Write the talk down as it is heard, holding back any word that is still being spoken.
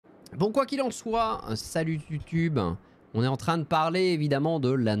Bon, quoi qu'il en soit, salut YouTube. On est en train de parler évidemment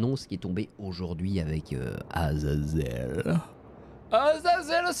de l'annonce qui est tombée aujourd'hui avec Azazel.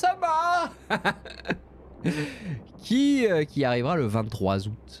 Azazel Sama qui arrivera le 23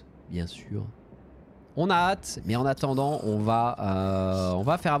 août, bien sûr. On a hâte, mais en attendant, on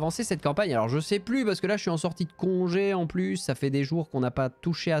va faire avancer cette campagne. Alors je sais plus, parce que là je suis en sortie de congé en plus, ça fait des jours qu'on n'a pas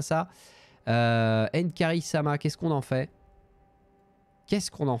touché à ça. Nkari-sama, qu'est-ce qu'on en fait? Qu'est-ce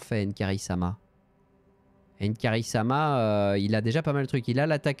qu'on en fait, Nkari-sama? Nkari-sama, il a déjà pas mal de trucs. Il a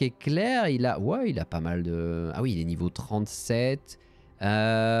l'attaque éclair, il a... Ouais, il a pas mal de... Ah oui, il est niveau 37.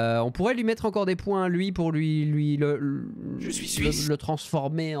 On pourrait lui mettre encore des points, lui, pour le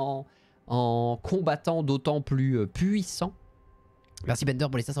transformer en combattant d'autant plus puissant. Merci Bender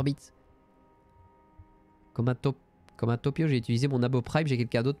pour les 500 bits. Comme un topio, j'ai utilisé mon abo Prime, j'ai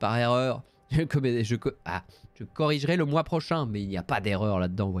quelqu'un d'autre par erreur. Je corrigerai le mois prochain, mais il n'y a pas d'erreur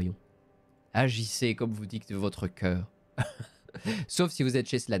là-dedans, voyons. Agissez comme vous dicte votre cœur. Sauf si vous êtes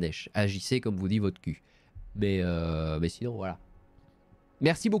chez Slanesh. Agissez comme vous dit votre cul. Mais sinon, voilà.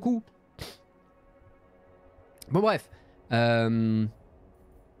 Merci beaucoup. Bon, bref.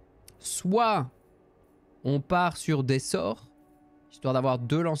 Soit on part sur des sorts, histoire d'avoir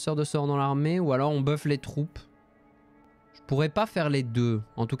 2 lanceurs de sorts dans l'armée, ou alors on buff les troupes. Je pourrais pas faire les deux,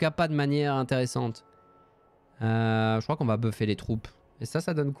 en tout cas pas de manière intéressante. Je crois qu'on va buffer les troupes. Et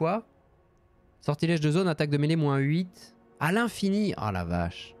ça donne quoi? Sortilège de zone, attaque de mêlée moins 8. À l'infini. Oh la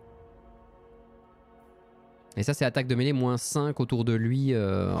vache. Et ça c'est attaque de mêlée moins 5 autour de lui.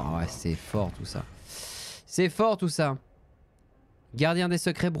 Oh, ouais, c'est fort tout ça. C'est fort tout ça. Gardien des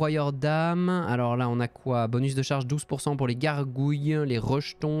secrets, broyeur d'âme. Alors là, on a quoi? Bonus de charge 12% pour les gargouilles, les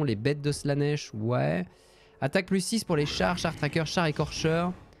rejetons, les bêtes de Slanesh. Ouais. Attaque plus 6 pour les chars, chars tracker, chars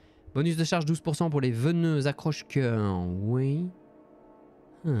écorcheurs. Bonus de charge 12% pour les veneux accroche-cœurs. Oui.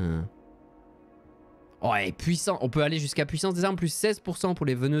 Ouais, puissant. On peut aller jusqu'à puissance des armes plus 16% pour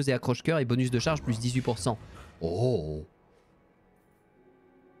les veneuses et accroche-cœurs et bonus de charge plus 18%. Oh.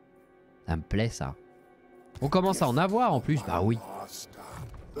 Ça me plaît ça. On commence à en avoir en plus. Bah oui.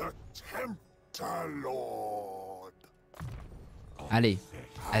 Allez,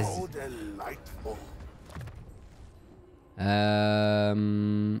 vas-y.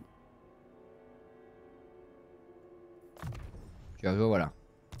 Voilà.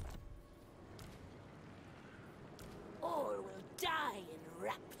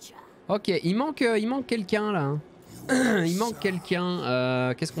 Ok, il manque quelqu'un là. Il manque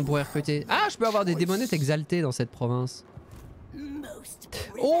quelqu'un. Qu'est-ce qu'on pourrait recruter? Ah, je peux avoir des démonettes exaltées dans cette province.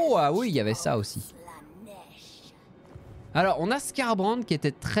 Oh, ah oui, il y avait ça aussi. Alors, on a Scarbrand qui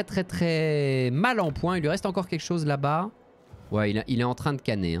était très mal en point. Il lui reste encore quelque chose là-bas. Ouais, il est en train de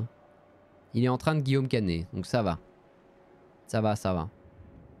canner. Hein. Il est en train de Guillaume canner. Donc ça va. Ça va.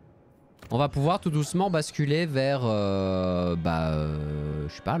 On va pouvoir tout doucement basculer vers... je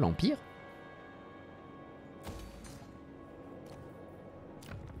sais pas, l'Empire.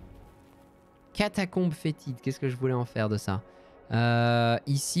 Catacombe fétide. Qu'est-ce que je voulais en faire de ça?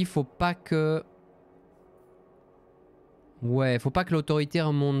 Ici, faut pas que... Ouais, faut pas que l'autorité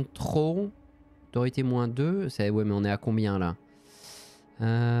remonte trop. Autorité moins 2. Ouais, mais on est à combien là?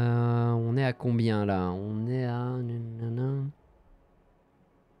 On est à combien là? On est à...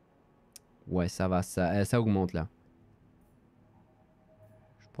 Ouais, ça va, ça augmente là.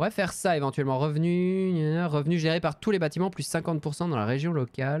 Je pourrais faire ça éventuellement. Revenu géré par tous les bâtiments, plus 50% dans la région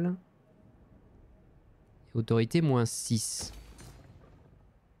locale. Autorité moins 6.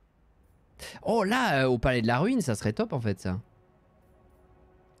 Oh là, au palais de la ruine, ça serait top en fait ça.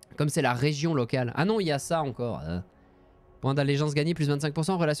 Comme c'est la région locale. Ah non, il y a ça encore. Point d'allégeance gagné, plus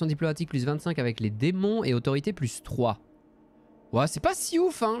 25%. Relations diplomatiques, plus 25 avec les démons. Et autorité, plus 3. Ouais, c'est pas si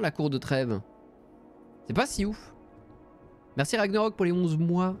ouf, hein, la cour de trêve. C'est pas si ouf. Merci Ragnarok pour les 11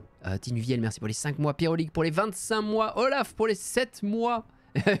 mois. Tinuviel, merci pour les 5 mois. Pyrolique pour les 25 mois. Olaf pour les 7 mois.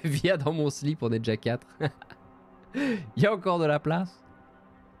 Via dans mon slip, on est déjà 4. Il y a encore de la place.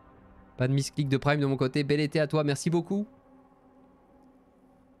 Pas de misclick de Prime de mon côté. Bel été à toi, merci beaucoup.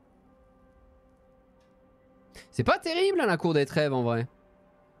 C'est pas terrible hein, la cour des trêves en vrai.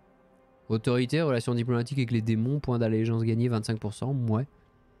 Autorité, relations diplomatiques avec les démons, point d'allégeance gagné 25%, ouais.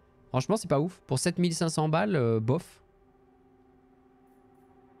 Franchement c'est pas ouf. Pour 7500 balles, bof.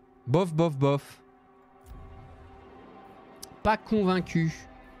 Bof. Pas convaincu.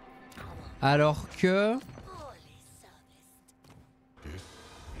 Alors que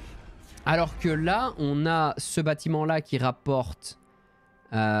là, on a ce bâtiment-là qui rapporte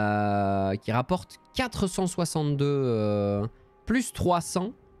 462 plus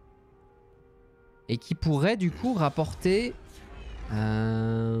 300 et qui pourrait du coup rapporter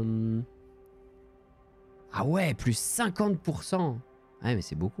Ah ouais, plus 50%. Ouais, mais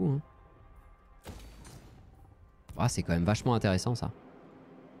c'est beaucoup. Hein. Ah, c'est quand même vachement intéressant ça.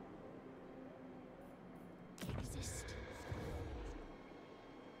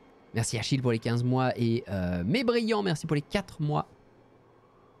 Merci Achille pour les 15 mois et Brillant, merci pour les 4 mois.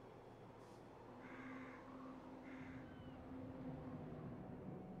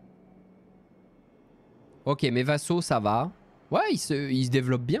 Ok, mes vassaux, ça va. Ouais, ils se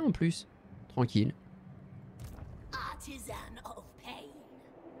développent bien en plus. Tranquille.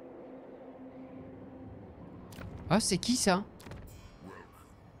 Ah, c'est qui ça?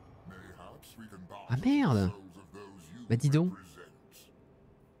 Ah merde. Bah dis donc.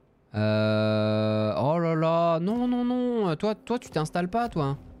 Oh là là. Non, non, non. Toi tu t'installes pas,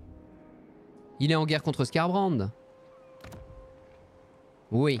 toi. Il est en guerre contre Scarbrand.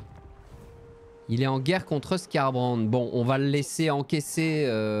 Oui. Il est en guerre contre Scarbrand. Bon, on va le laisser encaisser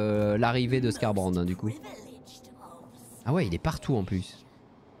l'arrivée de Scarbrand, hein, du coup. Ah ouais, il est partout en plus.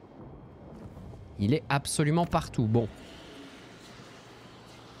 Il est absolument partout. Bon.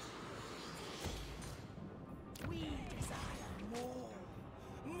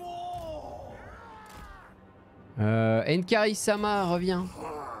 Enkari-sama revient.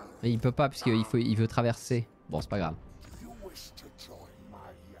 Il peut pas puisqu'il veut traverser. Bon, c'est pas grave.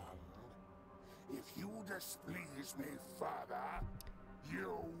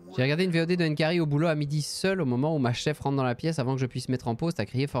 J'ai regardé une VOD de Enkari au boulot à midi seul au moment où ma chef rentre dans la pièce avant que je puisse mettre en pause. T'as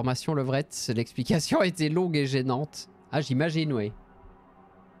crié formation levrette. L'explication était longue et gênante. Ah, j'imagine, oui.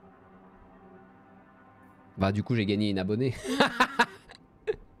 Bah, du coup, j'ai gagné une abonnée.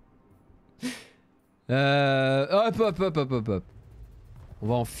 Hop. On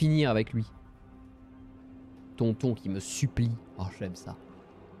va en finir avec lui. Tonton qui me supplie. Oh, j'aime ça.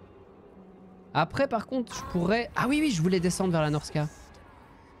 Après, par contre, je pourrais... Ah oui, je voulais descendre vers la Norska.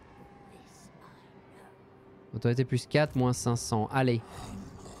 Autorité plus 4, moins 500. Allez.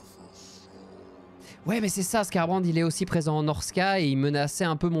 Ouais, mais c'est ça, Scarbrand, il est aussi présent en Norska et il menaçait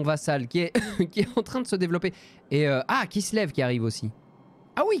un peu mon vassal qui est, qui est en train de se développer. Et ah, Kislev qui arrive aussi.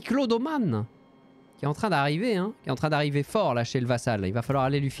 Ah oui, Clodoman qui est en train d'arriver, hein. Qui est en train d'arriver fort là chez le vassal. Il va falloir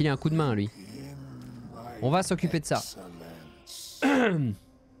aller lui filer un coup de main, lui. On va s'occuper de ça.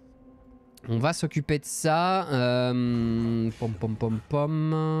 On va s'occuper de ça.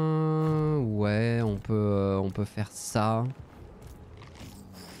 Ouais, on peut faire ça.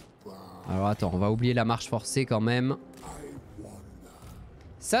 Alors attends, on va oublier la marche forcée quand même.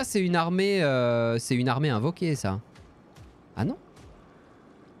 Ça, c'est une armée invoquée, ça. Ah non?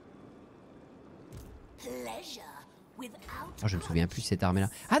 Oh, je me souviens plus de cette armée-là.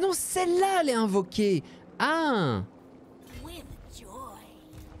 Ah non, celle-là, elle est invoquée. Ah!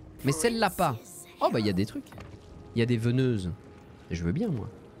 Mais celle-là pas. Oh bah il y a des trucs. Il y a des veneuses. Et je veux bien moi.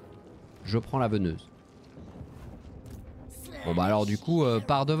 Je prends la veneuse. Bon bah alors du coup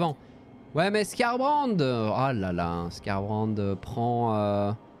par devant. Ouais mais Scarbrand. Oh là là. Scarbrand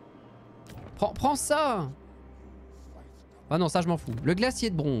prends ça. Ah non ça je m'en fous. Le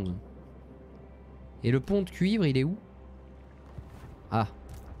glacier de bronze. Et le pont de cuivre il est où? Ah.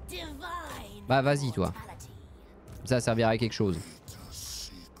 Bah vas-y toi. Ça servira à quelque chose.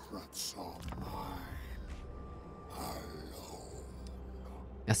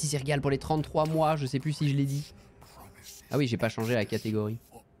 Merci Sergal pour les 33 mois, je sais plus si je l'ai dit. Ah oui, j'ai pas changé la catégorie.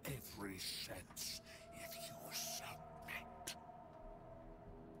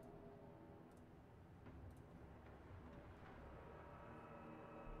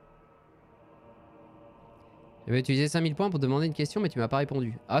 J'avais utilisé 5000 points pour demander une question mais tu m'as pas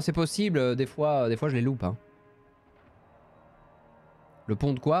répondu. Ah c'est possible, des fois je les loupe. Hein. Le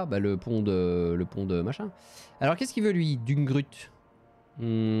pont de quoi? Bah le pont de machin. Alors qu'est-ce qu'il veut lui? D'une grute.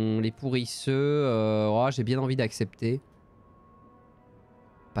 Les pourrisseux, oh, j'ai bien envie d'accepter.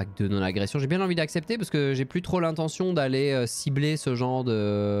 Pacte de non-agression, j'ai bien envie d'accepter parce que j'ai plus trop l'intention d'aller cibler ce genre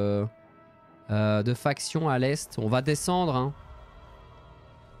de faction à l'est. On va descendre, hein.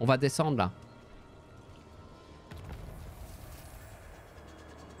 On va descendre là.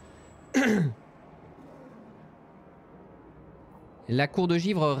 La cour de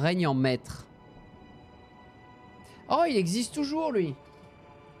givre règne en maître. Oh, il existe toujours lui.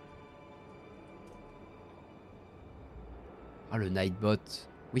 Oh, le Nightbot.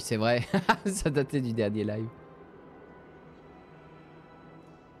 Oui, c'est vrai. Ça datait du dernier live.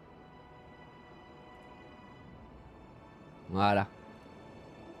 Voilà.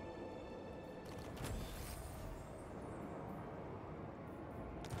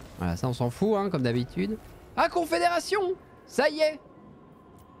 Voilà, ça on s'en fout, hein, comme d'habitude. Ah, Confédération! Ça y est!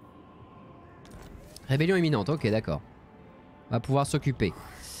 Rébellion imminente, ok, d'accord. On va pouvoir s'occuper.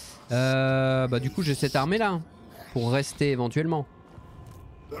 Bah du coup j'ai cette armée là. Pour rester éventuellement.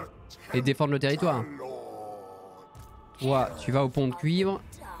 Et défendre le territoire. Toi, tu vas au pont de cuivre.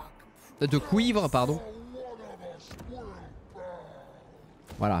 De cuivre, pardon.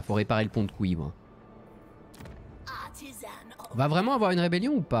 Voilà, faut réparer le pont de cuivre. On va vraiment avoir une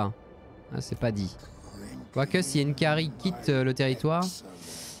rébellion ou pas? Ah, c'est pas dit. Quoique si Enkari quitte le territoire,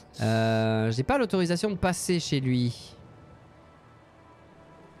 j'ai pas l'autorisation de passer chez lui.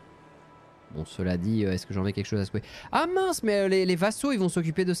 Bon, cela dit, est-ce que j'en ai quelque chose à secouer? Ah mince, mais les vassaux, ils vont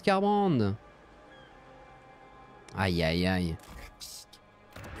s'occuper de Scarbrand. Aïe, aïe, aïe.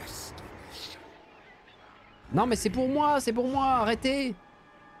 Non, mais c'est pour moi, arrêtez.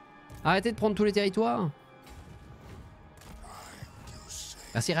 Arrêtez de prendre tous les territoires.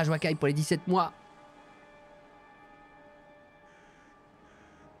 Merci Rajwakai pour les 17 mois.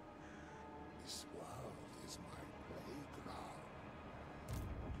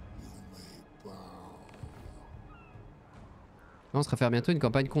 On se va faire bientôt une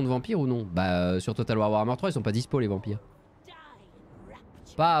campagne contre vampires ou non? Bah sur Total War Warhammer 3 ils sont pas dispo les vampires.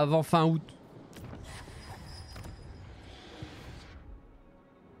 Pas avant fin août.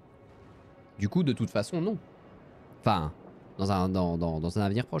 Du coup de toute façon non. Enfin dans un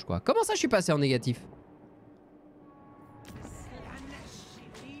avenir proche quoi. Comment ça je suis passé en négatif?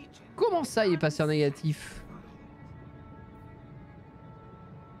 Comment ça il est passé en négatif?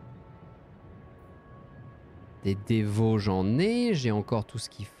 Des dévots j'en ai, j'ai encore tout ce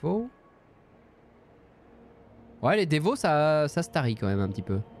qu'il faut. Ouais les dévots ça se tarie quand même un petit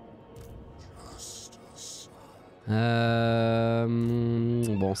peu.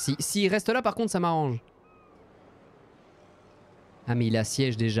 Bon s'il reste là par contre ça m'arrange. Ah mais il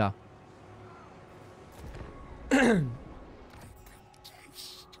assiège déjà.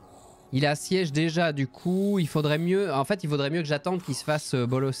 Il assiège déjà du coup il faudrait mieux. En fait il faudrait mieux que j'attende qu'il se fasse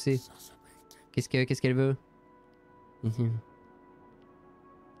bolosser. Qu'est-ce qu'elle veut?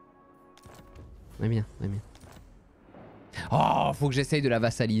 Ouais bien, ouais bien. Oh, faut que j'essaye de la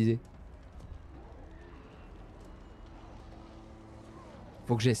vassaliser.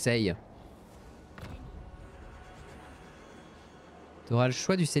 Faut que j'essaye. T'auras le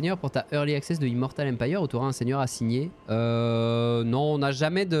choix du seigneur pour ta early access de Immortal Empire ou t'auras un seigneur assigné? Non, on n'a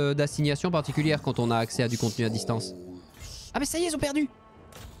jamais d'assignation particulière quand on a accès à du contenu à distance. Ah mais ça y est, ils ont perdu!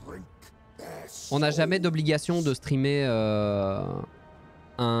 On n'a jamais d'obligation de streamer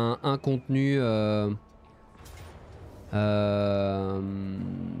un contenu...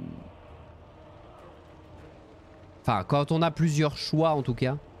 Enfin, quand on a plusieurs choix en tout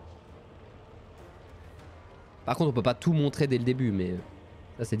cas. Par contre, on peut pas tout montrer dès le début, mais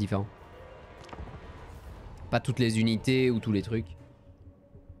ça c'est différent. Pas toutes les unités ou tous les trucs.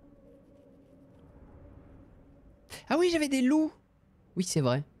 Ah oui, j'avais des loups! Oui, c'est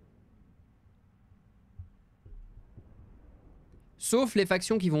vrai. Sauf les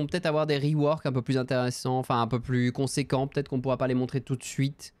factions qui vont peut-être avoir des reworks un peu plus intéressants, enfin un peu plus conséquents. Peut-être qu'on pourra pas les montrer tout de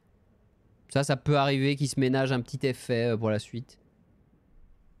suite. Ça peut arriver qu'ils se ménagent un petit effet pour la suite.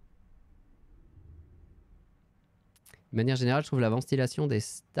 De manière générale, je trouve la ventilation des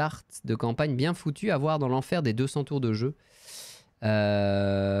starts de campagne bien foutue à voir dans l'enfer des 200 tours de jeu. Oui,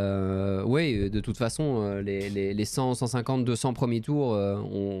 de toute façon, les 100, 150, 200 premiers tours,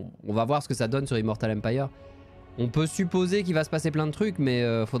 on va voir ce que ça donne sur Immortal Empire. On peut supposer qu'il va se passer plein de trucs,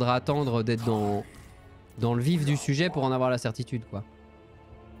 mais faudra attendre d'être dans le vif du sujet pour en avoir la certitude, quoi.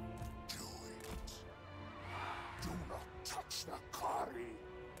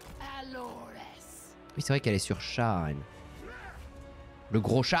 Oui, c'est vrai qu'elle est sur char, elle. Le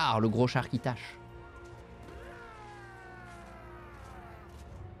gros char qui tâche.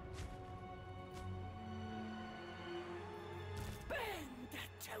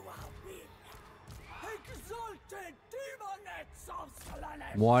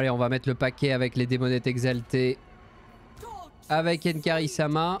 Bon allez, on va mettre le paquet avec les démonettes exaltées. Avec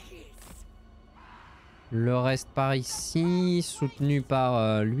Enkari-sama. Le reste par ici, soutenu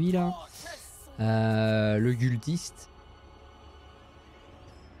par lui là. Le cultiste.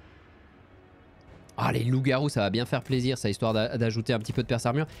 Ah les loups-garous ça va bien faire plaisir ça, histoire d'ajouter un petit peu de perce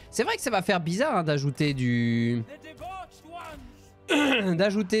armure. C'est vrai que ça va faire bizarre hein, d'ajouter du...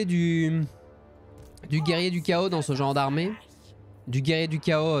 d'ajouter du guerrier du chaos dans ce genre d'armée. Du guerrier du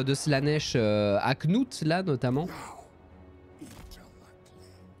chaos de Slanesh à Knut là notamment.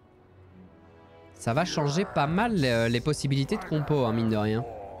 Ça va changer pas mal les possibilités de compo hein, mine de rien.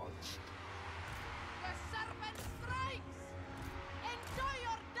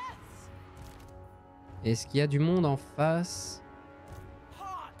 Est-ce qu'il y a du monde en face?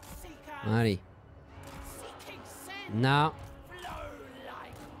 Allez. Na.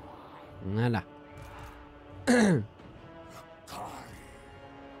 Voilà.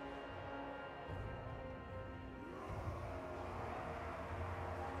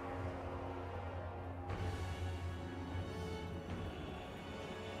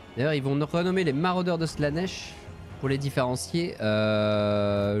 D'ailleurs, ils vont renommer les maraudeurs de Slanesh pour les différencier.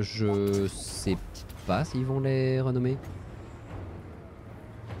 Je sais pas s'ils vont les renommer.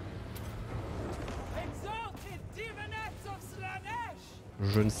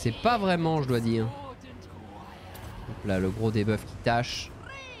 Je ne sais pas vraiment, je dois dire. Donc là, le gros debuff qui tâche.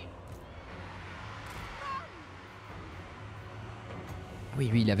 Oui,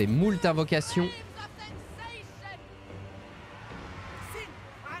 oui, il avait moult invocations.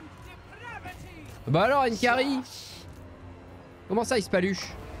 Bah alors, Inkari, comment ça, il se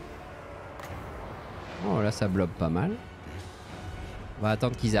paluche? Oh, là, ça bloque pas mal. On va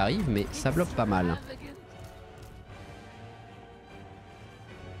attendre qu'ils arrivent, mais ça bloque pas mal.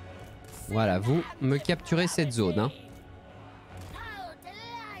 Voilà, vous me capturez cette zone. Hein.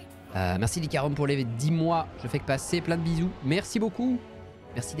 Merci Licarum pour les 10 mois. Je fais que passer, plein de bisous. Merci beaucoup.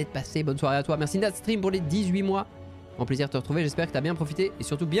 Merci d'être passé, bonne soirée à toi. Merci Natstream pour les 18 mois. Un plaisir de te retrouver, j'espère que tu as bien profité et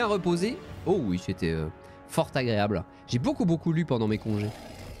surtout bien reposé. Oh oui, c'était fort agréable. J'ai beaucoup lu pendant mes congés.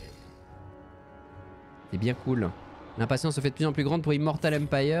 C'est bien cool. L'impatience se fait de plus en plus grande pour Immortal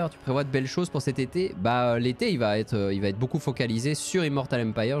Empire. Tu prévois de belles choses pour cet été? Bah l'été il va être beaucoup focalisé sur Immortal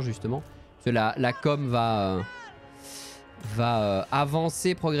Empire justement. Parce que la com va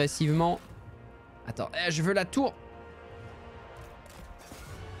avancer progressivement. Attends, je veux la tour.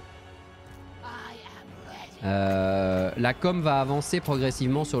 La com va avancer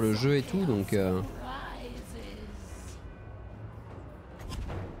progressivement sur le jeu et tout, donc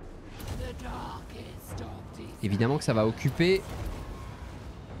évidemment que ça va occuper.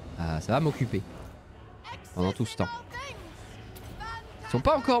 Ça va m'occuper pendant tout ce temps. Ils sont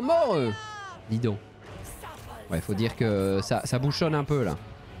pas encore morts eux. Dis donc. Ouais, faut dire que ça bouchonne un peu là.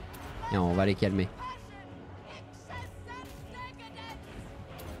 Et on va les calmer.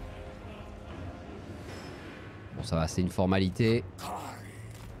 Bon, ça va, c'est une formalité.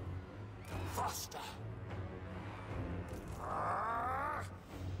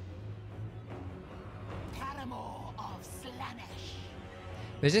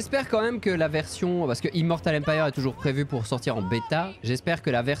 Mais j'espère quand même que la version... Parce que Immortal Empire est toujours prévu pour sortir en bêta. J'espère que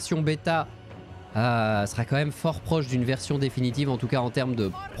la version bêta sera quand même fort proche d'une version définitive. En tout cas en termes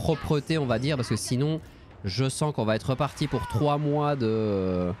de propreté on va dire. Parce que sinon je sens qu'on va être reparti pour 3 mois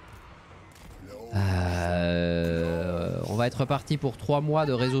de... on va être reparti pour 3 mois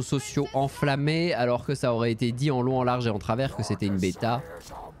de réseaux sociaux enflammés. Alors que ça aurait été dit en long, en large et en travers que c'était une bêta.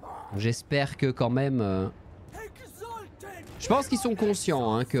 J'espère que quand même... Je pense qu'ils sont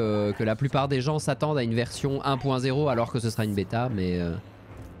conscients hein, que la plupart des gens s'attendent à une version 1.0 alors que ce sera une bêta, mais...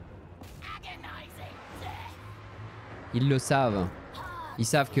 Ils le savent. Ils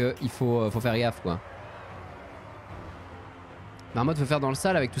savent qu'il faut faire gaffe, quoi. Marmotte veut faire dans le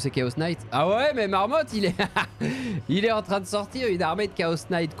sale avec tous ces Chaos Knight. Ah ouais, mais Marmotte, il est... il est en train de sortir une armée de Chaos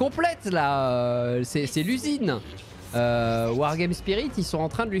Knight complète, là. C'est l'usine. Wargame Spirit, ils sont en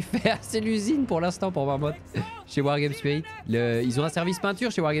train de lui faire... C'est l'usine pour l'instant pour Marmotte. Chez Wargame Spirit. Ils ont un service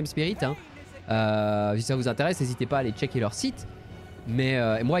peinture chez Wargame Spirit. Hein. Si ça vous intéresse, n'hésitez pas à aller checker leur site.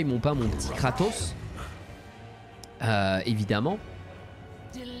 Mais moi, ils m'ont peint mon petit Kratos. Évidemment.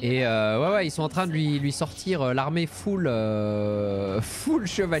 Et ouais, ils sont en train de lui sortir l'armée full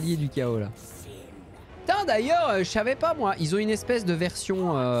chevalier du chaos là. Putain, d'ailleurs, je savais pas moi. Ils ont une espèce de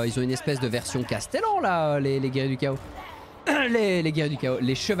version, Castellan là, les guerriers du chaos. les guerriers du chaos,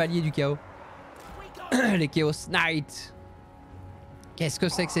 les chevaliers du chaos. Les Chaos Knight. Qu'est-ce que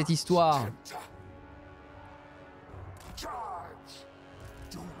c'est que cette histoire?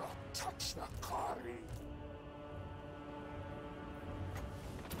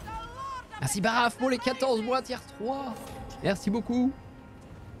 Merci Baraf pour les 14 mois tier 3. Merci beaucoup.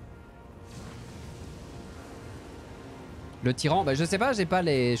 Le tyran, bah je sais pas,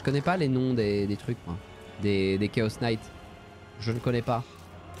 je connais pas les noms des trucs moi. Des Chaos Knight. Je ne connais pas.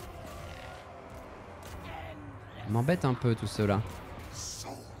 M'embête un peu tout cela.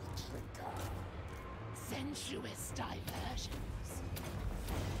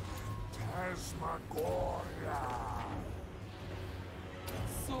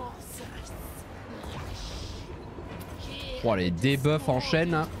 Oh, les debuffs en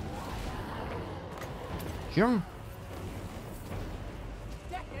chaîne. Tiens.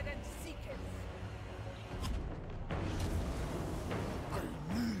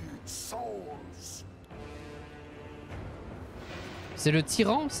 C'est le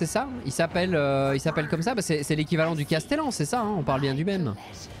tyran, c'est ça? Il s'appelle comme ça, bah c'est l'équivalent du Castellan, c'est ça, hein, on parle bien du même.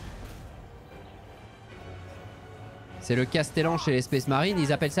 C'est le Castellan chez les Space Marines.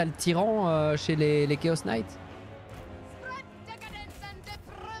 Ils appellent ça le tyran chez les Chaos Knights.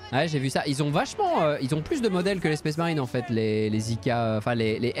 Ouais, j'ai vu ça. Ils ont vachement... ils ont plus de modèles que les Space Marines en fait. Les IK... Enfin,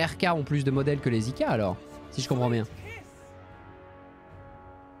 les RK ont plus de modèles que les IK alors. Si je comprends bien.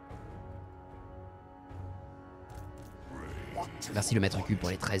 Merci le maître Q pour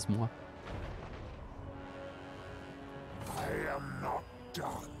les 13 mois.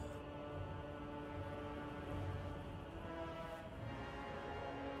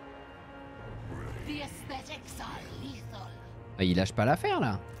 Ah, il lâche pas l'affaire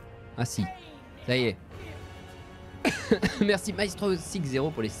là. Ah si, ça y est. Merci Maestro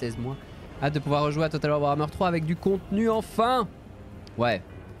 6-0 pour les 16 mois. Hâte de pouvoir rejouer à Total Warhammer 3 avec du contenu enfin. Ouais,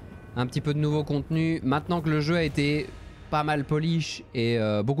 un petit peu de nouveau contenu. Maintenant que le jeu a été pas mal polish et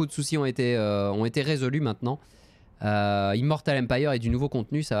beaucoup de soucis ont été résolus maintenant. Immortal Empire et du nouveau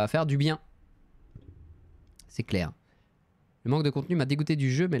contenu, ça va faire du bien. C'est clair. Le manque de contenu m'a dégoûté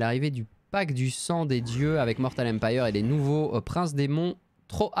du jeu, mais l'arrivée du pack du sang des dieux avec Mortal Empire et les nouveaux princes démons,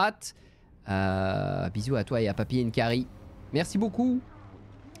 trop hâte. Bisous à toi et à Papy Nkari. Merci beaucoup.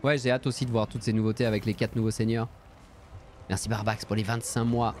 Ouais, j'ai hâte aussi de voir toutes ces nouveautés avec les 4 nouveaux seigneurs. Merci Barbax pour les 25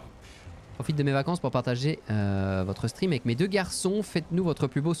 mois. Profite de mes vacances pour partager votre stream avec mes 2 garçons. Faites-nous votre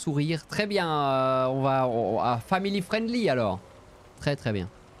plus beau sourire. Très bien, on va family friendly alors. Très très bien.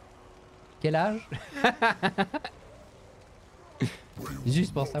 Quel âge?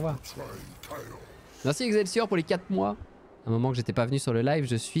 Juste pour savoir. Merci Excelsior pour les 4 mois. Un moment que j'étais pas venu sur le live,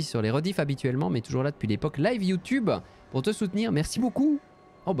 je suis sur les rediffs habituellement, mais toujours là depuis l'époque live YouTube pour te soutenir. Merci beaucoup.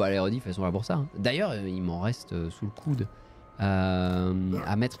 Oh bah les rediffs elles sont là pour ça. Hein. D'ailleurs il m'en reste sous le coude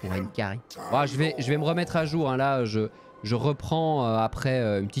à mettre pour une carry. Bon, je vais me remettre à jour. Hein. Là je reprends après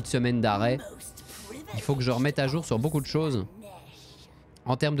une petite semaine d'arrêt. Il faut que je remette à jour sur beaucoup de choses.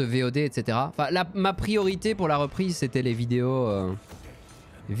 En termes de VOD, etc. Enfin, ma priorité pour la reprise, c'était les vidéos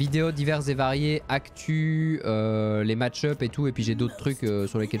diverses et variées, actu, les match-up et tout. Et puis j'ai d'autres trucs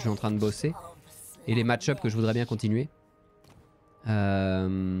sur lesquels je suis en train de bosser. Et les match-up que je voudrais bien continuer.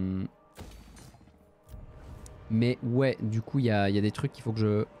 Mais ouais, du coup, il y a des trucs qu'il faut que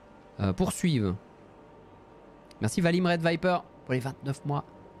je poursuive. Merci Valim Red Viper pour les 29 mois.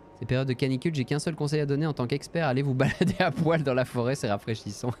 Ces périodes de canicule, j'ai qu'un seul conseil à donner en tant qu'expert. Allez vous balader à poil dans la forêt, c'est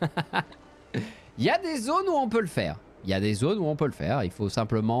rafraîchissant. Il y a des zones où on peut le faire. Il y a des zones où on peut le faire. Il faut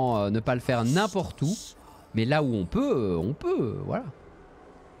simplement ne pas le faire n'importe où. Mais là où on peut, voilà.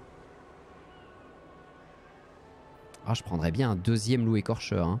 Ah, je prendrais bien un 2e loup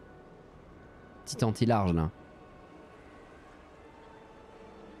écorcheur. Hein. Petit anti-large là.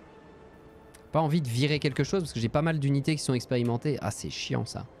 Pas envie de virer quelque chose parce que j'ai pas mal d'unités qui sont expérimentées. Ah, c'est chiant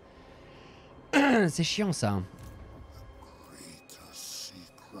ça. C'est chiant ça.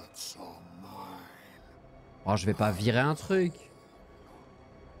 Oh, je vais pas virer un truc.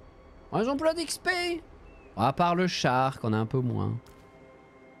 Oh, ils ont plein d'XP. Oh, à part le char qu'on a un peu moins.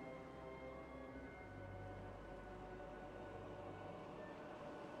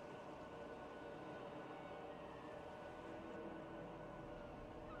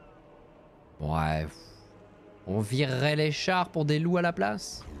 Bref. On virerait les chars pour des loups à la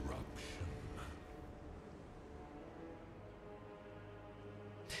place?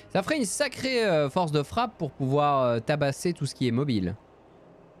 Ça ferait une sacrée force de frappe pour pouvoir tabasser tout ce qui est mobile.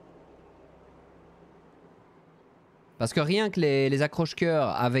 Parce que rien que les accroche-cœurs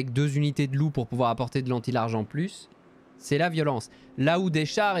avec 2 unités de loup pour pouvoir apporter de l'anti-large en plus, c'est la violence. Là où des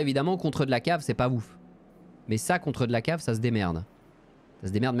chars, évidemment, contre de la cave, c'est pas ouf. Mais ça, contre de la cave, ça se démerde. Ça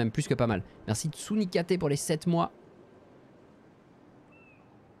se démerde même plus que pas mal. Merci Tsunikate pour les 7 mois.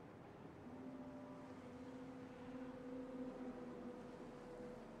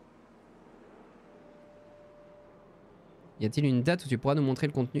 Y a-t-il une date où tu pourras nous montrer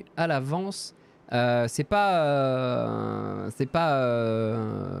le contenu à l'avance? C'est pas...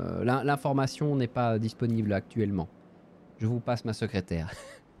 l'information n'est pas disponible actuellement. Je vous passe ma secrétaire.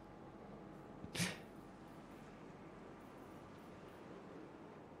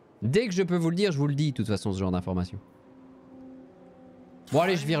 Dès que je peux vous le dire, je vous le dis, de toute façon, ce genre d'information. Bon,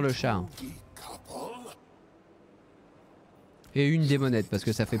 allez, je vire le chat. Et une démonette, parce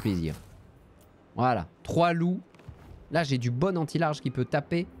que ça fait plaisir. Voilà, 3 loups. Là, j'ai du bon anti-large qui peut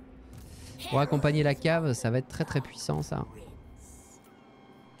taper. Pour accompagner la cave, ça va être très très puissant, ça.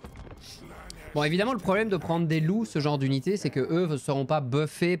 Bon, évidemment, le problème de prendre des loups, ce genre d'unité, c'est que eux ne seront pas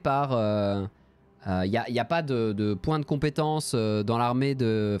buffés par... y a pas de point de compétence dans l'armée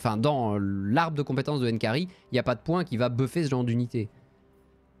de... Enfin, dans l'arbre de compétences de Nkari, il n'y a pas de point qui va buffer ce genre d'unité.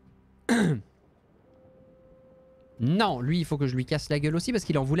 Non, lui, il faut que je lui casse la gueule aussi parce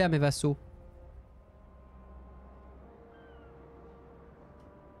qu'il en voulait à mes vassaux.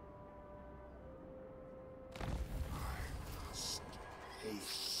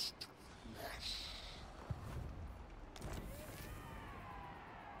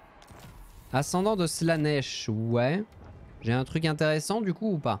 Ascendant de Slanesh, ouais. J'ai un truc intéressant du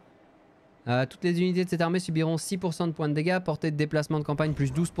coup ou pas? Toutes les unités de cette armée subiront 6% de points de dégâts, portée de déplacement de campagne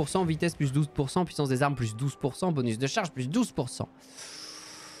plus 12%, vitesse plus 12%, puissance des armes plus 12%, bonus de charge plus 12%.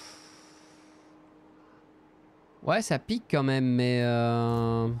 Ouais, ça pique quand même, mais...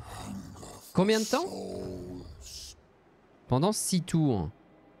 Combien de temps? Pendant 6 tours.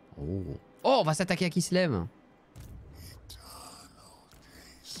 Oh, oh, on va s'attaquer à Kislev.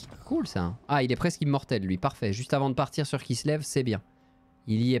 Cool ça. Ah, il est presque immortel lui, parfait. Juste avant de partir sur Kislev, c'est bien.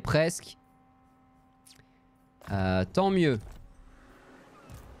 Il y est presque. Tant mieux.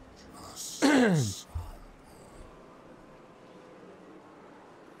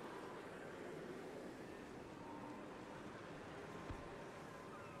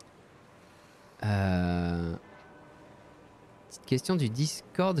 Petite question du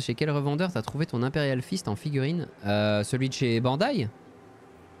Discord. Chez quel revendeur t'as trouvé ton Imperial Fist en figurine? Celui de chez Bandai.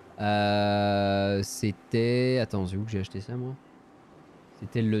 C'était... Attends, c'est où que j'ai acheté ça moi?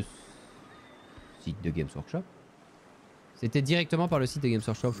 C'était le site de Games Workshop. C'était directement par le site de Games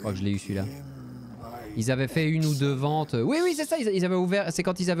Workshop, je crois que je l'ai eu celui-là. Ils avaient fait une ou deux ventes. Oui, oui, c'est ça, ils avaient ouvert... C'est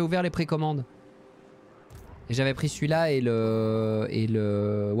quand ils avaient ouvert les précommandes. Et j'avais pris celui-là et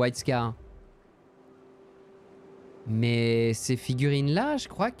le White Scar. Mais ces figurines-là, je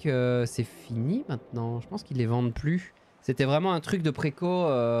crois que c'est fini maintenant. Je pense qu'ils les vendent plus. C'était vraiment un truc de préco,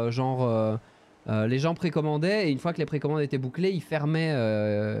 genre... les gens précommandaient et une fois que les précommandes étaient bouclées, ils fermaient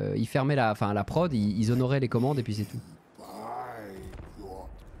la prod, ils honoraient les commandes et puis c'est tout.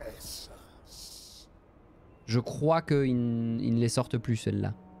 Je crois qu'ils ne les sortent plus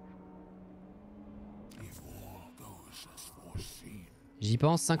celles-là. J'y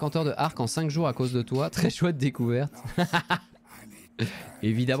pense, 50 heures de arc en 5 jours à cause de toi. Très chouette découverte.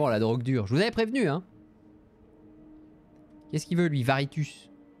 Évidemment, la drogue dure. Je vous avais prévenu, hein. Qu'est-ce qu'il veut, lui? Varitus.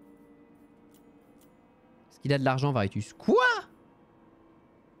 Est-ce qu'il a de l'argent, Varitus? Quoi?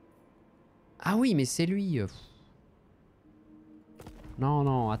 Ah oui, mais c'est lui. Non,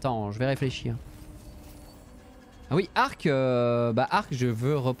 non, attends, je vais réfléchir. Ah oui, arc, arc, je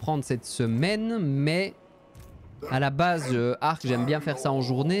veux reprendre cette semaine, mais... À la base, arc, j'aime bien faire ça en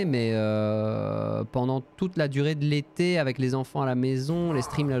journée, mais pendant toute la durée de l'été, avec les enfants à la maison, les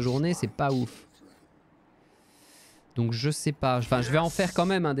streams la journée, c'est pas ouf. Donc je sais pas. Enfin, je vais en faire quand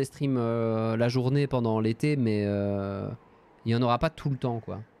même des streams la journée pendant l'été, mais il y en aura pas tout le temps,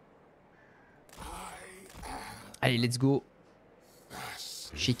 quoi. Allez, let's go.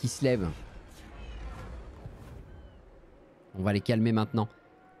 Chez Kislev. On va les calmer maintenant.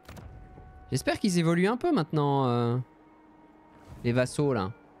 J'espère qu'ils évoluent un peu maintenant, les vassaux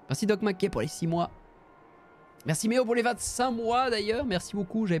là. Merci Doc Mackey pour les 6 mois. Merci Méo pour les 25 mois d'ailleurs. Merci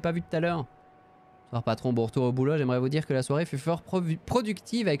beaucoup, j'avais pas vu tout à l'heure. Bonsoir patron, bon retour au boulot. J'aimerais vous dire que la soirée fut fort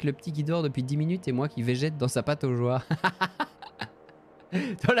productive avec le petit qui dort depuis 10 minutes et moi qui végète dans sa pâte aux joie.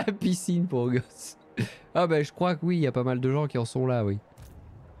 Dans la piscine pour gosses. Ah bah je crois que oui, il y a pas mal de gens qui en sont là, oui.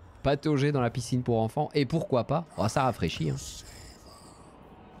 Patauger dans la piscine pour enfants. Et pourquoi pas? Oh, ça rafraîchit, hein.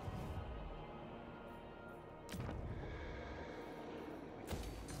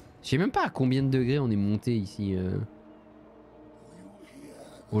 Je sais même pas à combien de degrés on est monté ici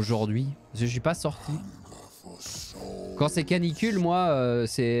aujourd'hui. Parce que je suis pas sorti. Quand c'est canicule, moi,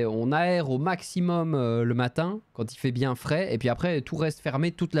 on aère au maximum le matin, quand il fait bien frais. Et puis après, tout reste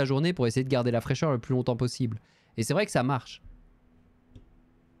fermé toute la journée pour essayer de garder la fraîcheur le plus longtemps possible. Et c'est vrai que ça marche.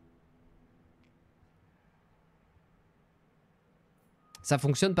 Ça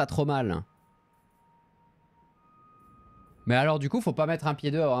fonctionne pas trop mal. Mais alors du coup faut pas mettre un pied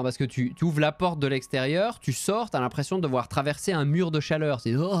dehors hein, parce que tu ouvres la porte de l'extérieur, tu sors, t'as l'impression de devoir traverser un mur de chaleur.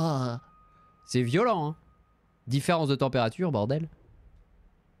 C'est violent hein. Différence de température bordel.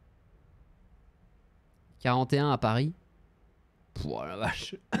 41 à Paris. Pouah la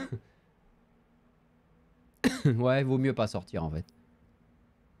vache. Ouais vaut mieux pas sortir en fait.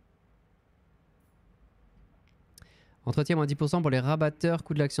 Entretien moins 10% pour les rabatteurs,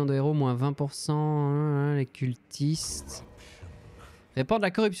 coût de l'action de héros moins 20%, les cultistes. Répandre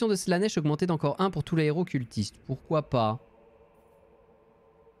la corruption de Slanesh augmenté d'encore 1 pour tous les héros cultistes. Pourquoi pas?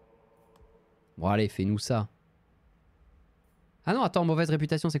 Bon allez, fais-nous ça. Ah non, attends, mauvaise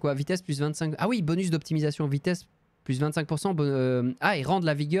réputation, c'est quoi? Vitesse plus 25... Ah oui, bonus d'optimisation, vitesse plus 25%. Ah, et rendre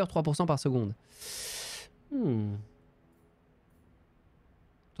la vigueur 3% par seconde.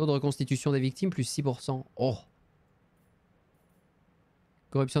 Taux de reconstitution des victimes plus 6%. Oh.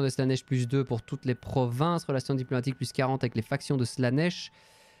 Corruption de Slanesh plus 2 pour toutes les provinces. Relations diplomatiques plus 40 avec les factions de Slanesh.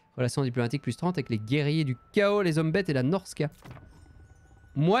 Relations diplomatiques plus 30 avec les guerriers du chaos, les hommes bêtes et la Norska.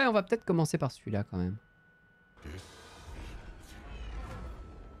 Ouais, on va peut-être commencer par celui-là quand même.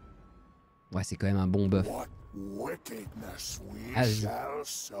 Ouais, c'est quand même un bon buff. Ah,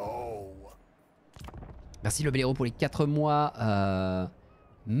 merci le Belero pour les 4 mois.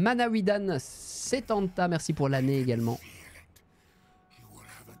 Manawidan Setanta, merci pour l'année également.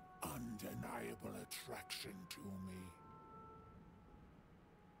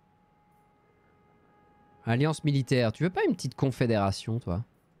 Alliance militaire, tu veux pas une petite confédération, toi?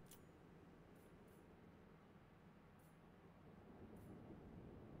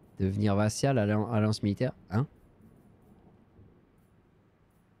 Devenir vassal à l'alliance militaire, hein?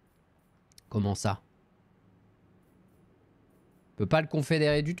 Comment ça? Je peux pas le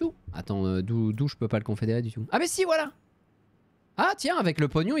confédérer du tout? Attends, d'où je peux pas le confédérer du tout? Ah mais si, voilà! Ah tiens, avec le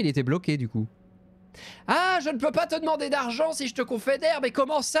pognon, il était bloqué du coup. Ah, je ne peux pas te demander d'argent si je te confédère, mais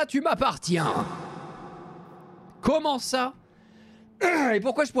comment ça, tu m'appartiens? Comment ça? Et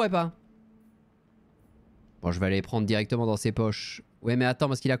pourquoi je pourrais pas? Bon, je vais aller les prendre directement dans ses poches. Ouais, mais attends,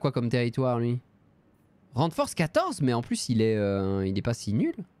 parce qu'il a quoi comme territoire, lui? Rang de force 14, mais en plus, il est pas si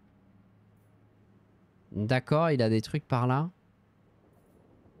nul. D'accord, il a des trucs par là.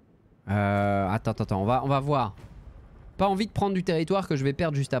 Attends, on va voir. Pas envie de prendre du territoire que je vais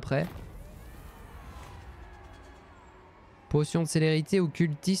perdre juste après. Potion de célérité ou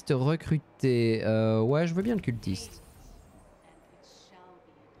cultiste recruté. Ouais, je veux bien le cultiste.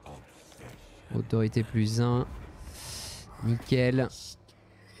 Autorité plus 1. Nickel.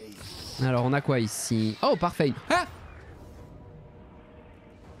 Alors, on a quoi ici? Oh, parfait. Ah!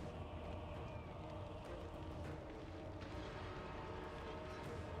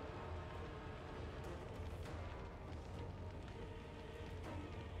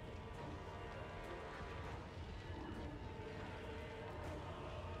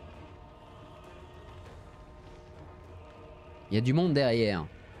 Il y a du monde derrière.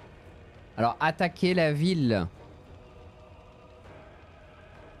 Alors, attaquer la ville.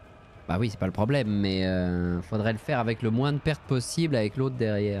 Bah oui, c'est pas le problème, mais faudrait le faire avec le moins de pertes possible avec l'autre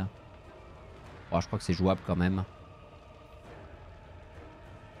derrière. Oh, je crois que c'est jouable quand même.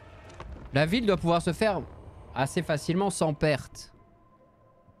 La ville doit pouvoir se faire assez facilement sans perte.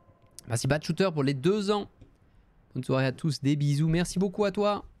 Merci Bad Shooter pour les 2 ans. Bonne soirée à tous, des bisous. Merci beaucoup à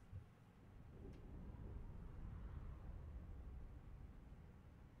toi.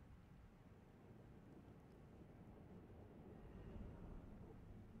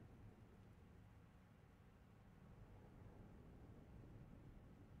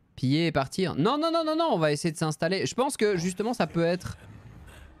 Piller et partir. Non, on va essayer de s'installer. Je pense que justement ça peut être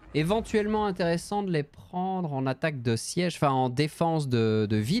éventuellement intéressant de les prendre en attaque de siège, enfin en défense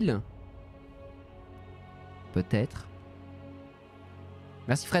de ville. Peut-être.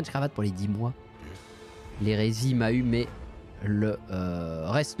 Merci French Cravate pour les 10 mois. L'hérésie m'a eu, mais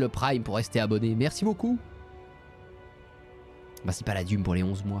reste le Prime pour rester abonné. Merci beaucoup. Merci Palladium pour les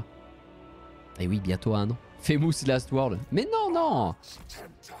 11 mois. Et oui, bientôt 1 an. Famous Last World. Mais non.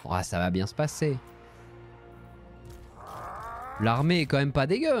 Oh, ça va bien se passer. L'armée est quand même pas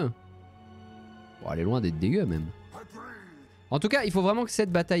dégueu. Bon, elle est loin d'être dégueu même. En tout cas, il faut vraiment que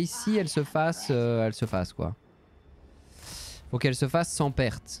cette bataille-ci, elle se fasse quoi. Faut qu'elle se fasse sans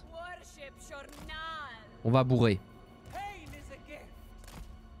perte. On va bourrer.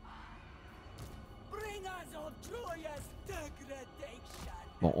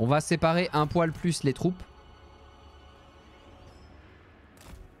 Bon, on va séparer un poil plus les troupes.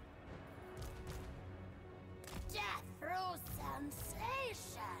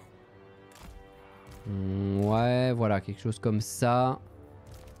 Ouais, voilà, quelque chose comme ça.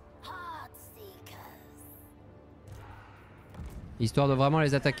 Histoire de vraiment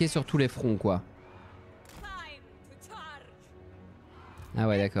les attaquer sur tous les fronts, quoi. Ah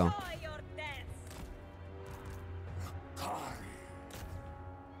ouais, d'accord.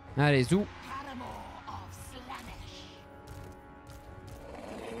 Allez, zou.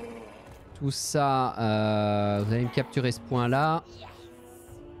 Tout ça, vous allez me capturer ce point-là.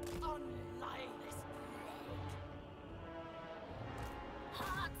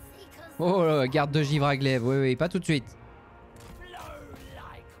 Oh, garde de givre à glaive. Oui, pas tout de suite.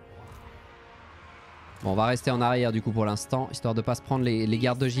 Bon, on va rester en arrière du coup pour l'instant, histoire de pas se prendre les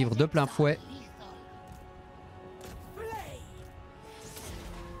gardes de givre de plein fouet.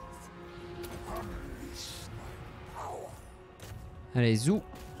 Allez, zou.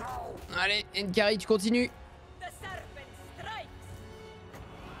 Allez, Nkari, tu continues.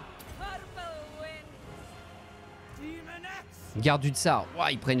 Garde du tsar.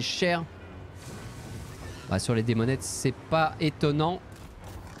 Ouah, ils prennent cher. Bah, sur les démonettes, c'est pas étonnant.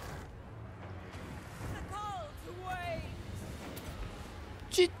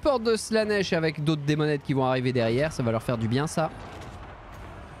 Petite porte de Slanesh avec d'autres démonettes qui vont arriver derrière. Ça va leur faire du bien, ça.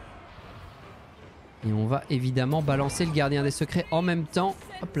 Et on va évidemment balancer le gardien des secrets en même temps.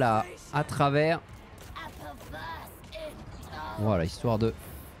 Hop là, à travers. Voilà, histoire de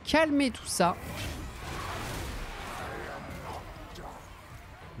calmer tout ça.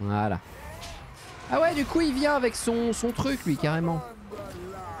 Voilà. Ah ouais, du coup, il vient avec son truc, lui, carrément.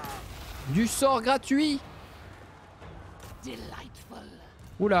 Du sort gratuit.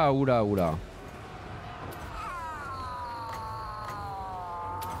 Oula, oula, oula.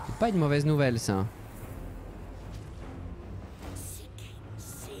 C'est pas une mauvaise nouvelle, ça.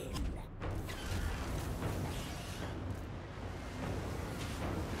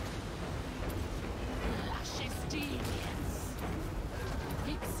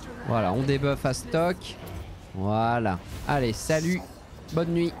 Voilà, on débuff à stock. Voilà. Allez, salut. Bonne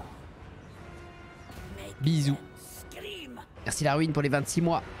nuit. Bisous. Merci la ruine pour les 26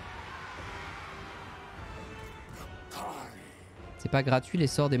 mois. C'est pas gratuit les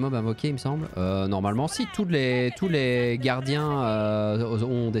sorts des mobs invoqués, il me semble. Normalement, si. Tous les gardiens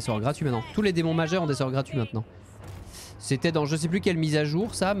ont des sorts gratuits maintenant. Tous les démons majeurs ont des sorts gratuits maintenant. C'était dans je sais plus quelle mise à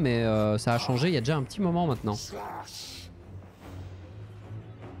jour ça, mais ça a changé il y a déjà un petit moment maintenant.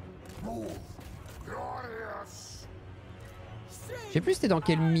 Je sais plus c'était dans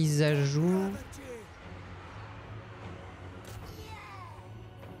quelle mise à jour.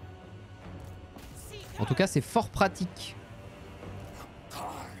 En tout cas c'est fort pratique.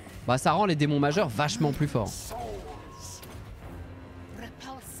 Bah ça rend les démons majeurs vachement plus forts. Ça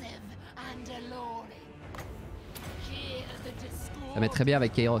met très bien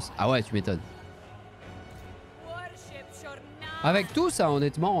avec Kairos. Ah ouais tu m'étonnes. Avec tout ça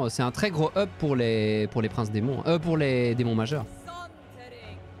honnêtement c'est un très gros up pour les princes démons. Pour les démons majeurs.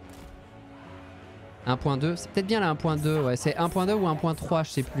 1.2, c'est peut-être bien la 1.2, ouais, c'est 1.2 ou 1.3,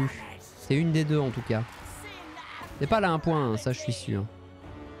 je sais plus. C'est une des deux en tout cas. C'est pas la 1.1, ça je suis sûr.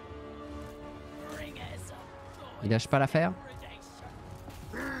 Il lâche pas l'affaire.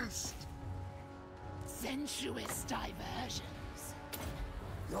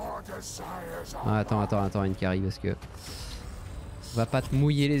 Ah, attends, Inkari, parce que... On va pas te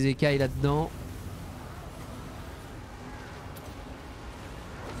mouiller les écailles là-dedans.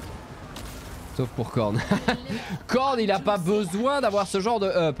 Sauf pour Korn. Korn, il a pas besoin d'avoir ce genre de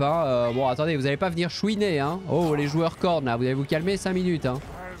up. Hein. Bon, attendez, vous allez pas venir chouiner. Hein. Oh, les joueurs Korn, là, vous allez vous calmer 5 minutes. Hein.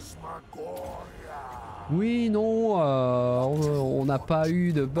 Oui, non, on n'a pas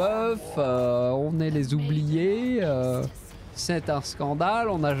eu de buff. On est les oubliés. C'est un scandale,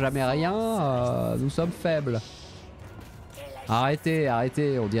 on n'a jamais rien. Nous sommes faibles. Arrêtez,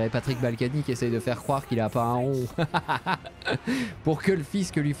 arrêtez. On dirait Patrick Balkany qui essaye de faire croire qu'il a pas un rond. Pour que le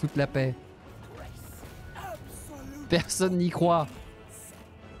fisc lui foute la paix. Personne n'y croit.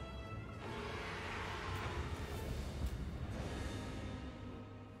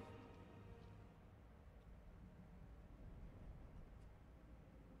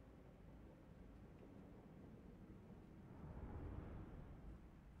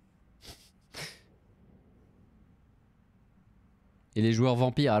 Et les joueurs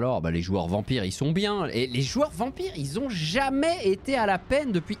vampires alors? Bah les joueurs vampires ils sont bien. Et les joueurs vampires ils ont jamais été à la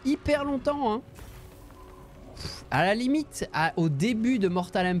peine depuis hyper longtemps hein. À la limite, au début de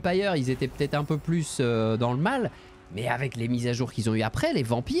Mortal Empire, ils étaient peut-être un peu plus dans le mal. Mais avec les mises à jour qu'ils ont eu après, les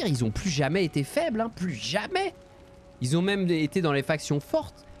vampires, ils ont plus jamais été faibles. Hein, plus jamais. Ils ont même été dans les factions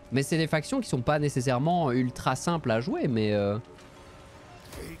fortes. Mais c'est des factions qui sont pas nécessairement ultra simples à jouer. Mais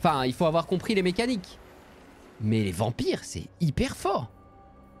enfin, il faut avoir compris les mécaniques. Mais les vampires, c'est hyper fort.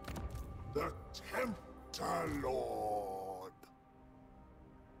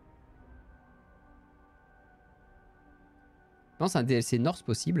 Je pense un DLC Norse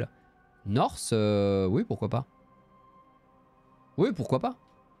possible. Norse, oui, pourquoi pas. Oui, pourquoi pas.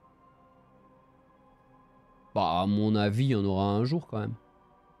 Bah, à mon avis, il y en aura un jour quand même.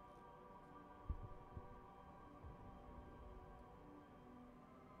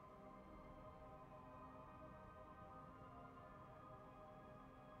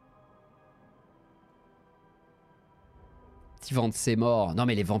 Vente ses morts. Non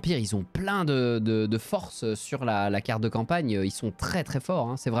mais les vampires ils ont plein de force sur la carte de campagne. Ils sont très très forts.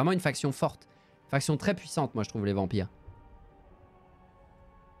 Hein. C'est vraiment une faction forte. Faction très puissante moi je trouve les vampires.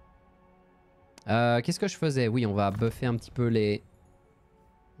 Qu'est-ce que je faisais? Oui on va buffer un petit peu les...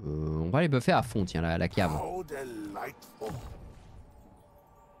 on va les buffer à fond tiens la cave.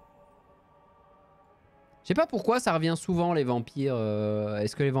 Je sais pas pourquoi ça revient souvent les vampires.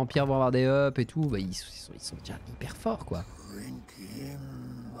 Est-ce que les vampires vont avoir des ups et tout? Bah, ils sont déjà hyper forts quoi.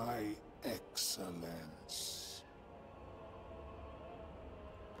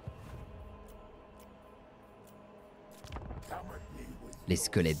 Les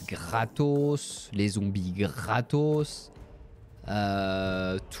squelettes gratos, les zombies gratos,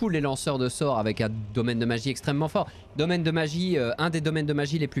 tous les lanceurs de sorts avec un domaine de magie extrêmement fort. Domaine de magie, un des domaines de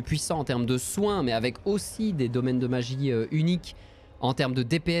magie les plus puissants en termes de soins, mais avec aussi des domaines de magie uniques en termes de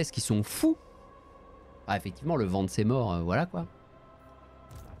DPS qui sont fous. Ah, effectivement, le vent de ses morts, voilà quoi.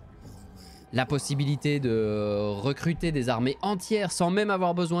 La possibilité de recruter des armées entières sans même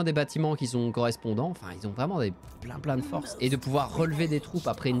avoir besoin des bâtiments qui sont correspondants. Enfin, ils ont vraiment plein de force. Et de pouvoir relever des troupes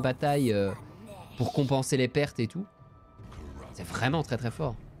après une bataille pour compenser les pertes et tout. C'est vraiment très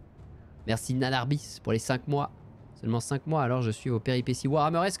fort. Merci Nanarbis pour les 5 mois. Seulement 5 mois, alors je suis aux péripéties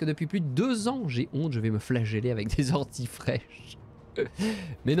Warhammeresque depuis plus de 2 ans. J'ai honte, je vais me flageller avec des orties fraîches.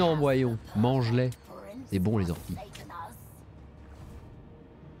 Mais non, voyons, mange-les. C'est bon les orties.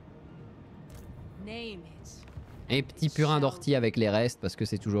 Et petit purin d'ortie avec les restes parce que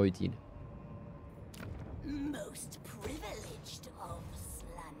c'est toujours utile.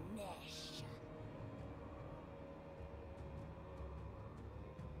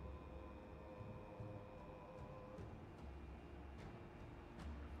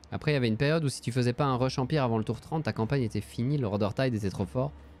 Après il y avait une période où si tu faisais pas un rush empire avant le tour 30, ta campagne était finie, le Order Tide était trop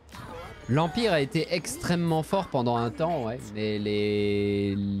fort. L'Empire a été extrêmement fort pendant un temps, ouais. Mais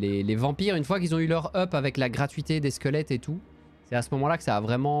les vampires, une fois qu'ils ont eu leur up avec la gratuité des squelettes et tout, c'est à ce moment-là que ça a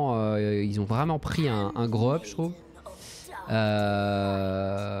vraiment... ils ont vraiment pris un gros up, je trouve. Tiens,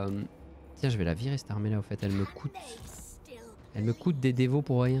 je vais la virer cette armée-là, au fait. Elle me coûte... Elle me coûte des dévots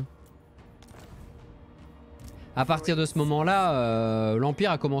pour rien. À partir de ce moment-là,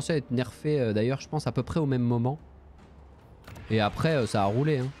 l'Empire a commencé à être nerfé, d'ailleurs, je pense, à peu près au même moment. Et après, ça a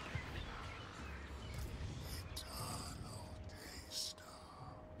roulé, hein.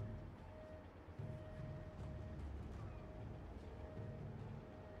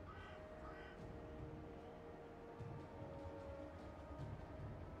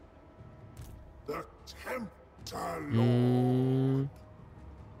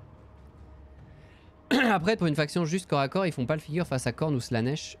 Après, pour une faction juste corps à corps, ils font pas le figure face à Khorne ou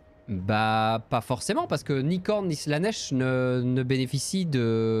Slaanesh. Bah, pas forcément, parce que ni Khorne ni Slaanesh ne bénéficient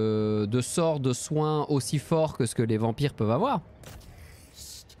de sorts, de soins aussi forts que ce que les vampires peuvent avoir.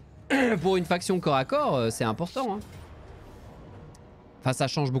 Pour une faction corps à corps, c'est important. Hein. Enfin, ça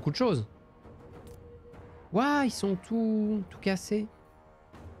change beaucoup de choses. Ouah, ils sont tout cassés.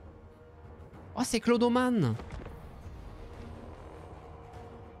 Oh, c'est Clodoman.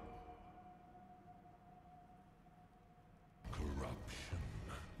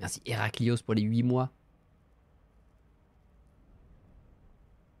 Merci Héraclios pour les 8 mois.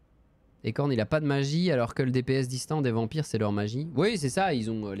 Et Khorne, il a pas de magie alors que le DPS distant des vampires c'est leur magie. Oui, c'est ça, ils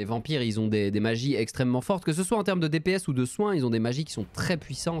ont, les vampires ils ont des magies extrêmement fortes. Que ce soit en termes de DPS ou de soins, ils ont des magies qui sont très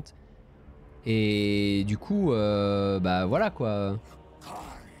puissantes. Et du coup, bah voilà quoi.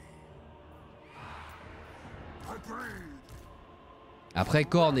 Après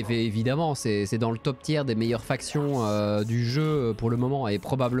Khorne, évidemment, c'est dans le top tier des meilleures factions du jeu pour le moment. Et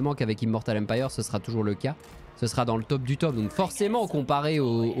probablement qu'avec Immortal Empire, ce sera toujours le cas. Ce sera dans le top du top. Donc forcément, comparé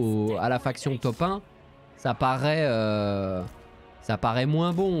à la faction top 1, ça paraît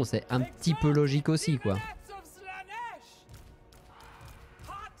moins bon. C'est un petit peu logique aussi, quoi.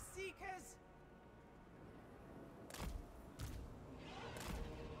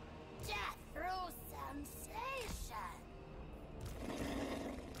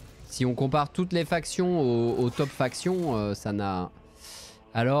 Si on compare toutes les factions aux top factions, ça n'a...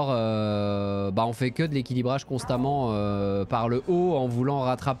 Alors, bah on fait que de l'équilibrage constamment par le haut en voulant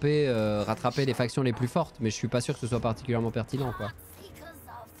rattraper les factions les plus fortes. Mais je suis pas sûr que ce soit particulièrement pertinent, quoi.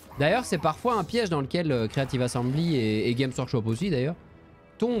 D'ailleurs, c'est parfois un piège dans lequel Creative Assembly et Games Workshop aussi, d'ailleurs,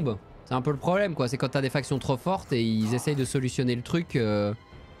 tombent. C'est un peu le problème, quoi. C'est quand t'as des factions trop fortes et ils essayent de solutionner le truc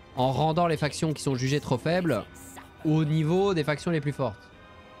en rendant les factions qui sont jugées trop faibles au niveau des factions les plus fortes.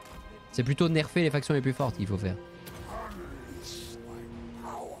 C'est plutôt nerfer les factions les plus fortes qu'il faut faire.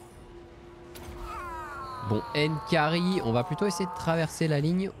 Bon, Nkari, on va plutôt essayer de traverser la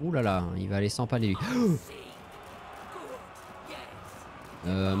ligne. Ouh là là, il va aller s'empaler lui.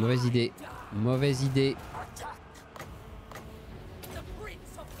 Mauvaise idée. Mauvaise idée.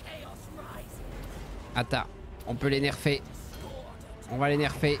 Attends, on peut les nerfer. On va les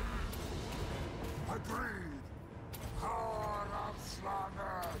nerfer.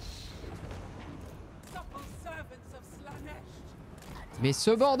 Mais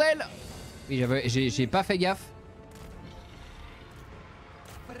ce bordel! Oui, j'ai pas fait gaffe.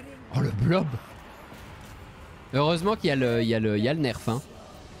 Oh le blob! Heureusement qu'il y a le nerf, hein.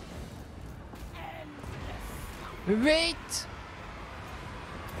 Vite!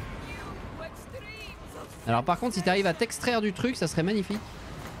 Alors par contre si t'arrives à t'extraire du truc ça serait magnifique.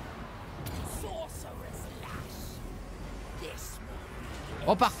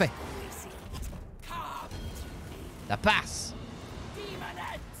 Oh parfait. Ça passe.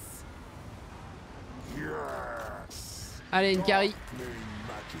 Allez une carry.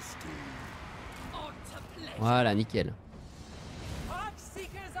 Voilà nickel.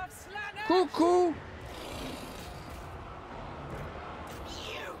 Coucou.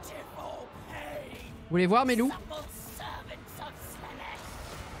 Vous voulez voir mes loups?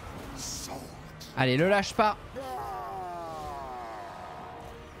 Allez, le lâche pas.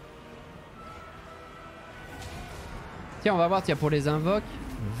 Tiens, on va voir, tiens, pour les invoques,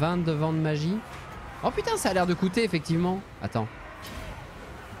 20 de vent de magie. Oh putain, ça a l'air de coûter, effectivement. Attends.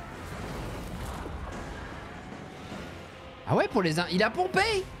 Ah ouais, pour les il a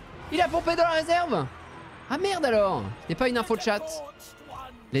pompé. Il a pompé dans la réserve. Ah merde alors. C'était pas une info de chat.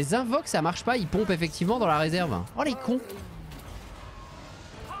 Les invoques ça marche pas, ils pompent effectivement dans la réserve. Oh les cons.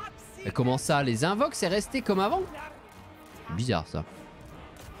 Mais comment ça? Les invoques c'est resté comme avant? Bizarre ça.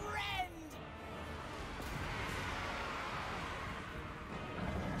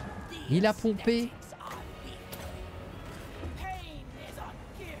 Il a pompé.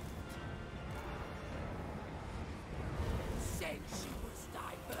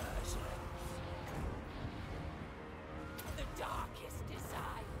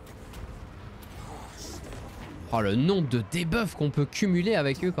 Oh le nombre de debuffs qu'on peut cumuler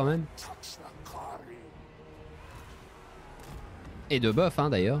avec eux quand même. Et de buffs hein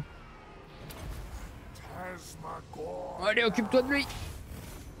d'ailleurs. Allez occupe-toi de lui.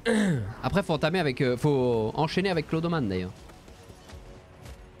 Après faut entamer avec... faut enchaîner avec Clodoman d'ailleurs.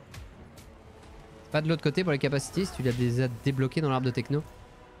 Pas de l'autre côté pour les capacités si tu les as débloquées dans l'arbre de techno.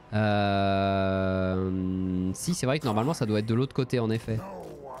 Si c'est vrai que normalement ça doit être de l'autre côté en effet.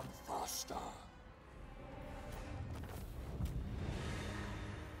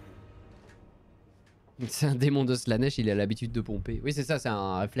 C'est un démon de Slanesh, il a l'habitude de pomper. Oui c'est ça, c'est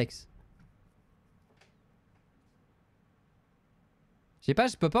un réflexe. Je sais pas,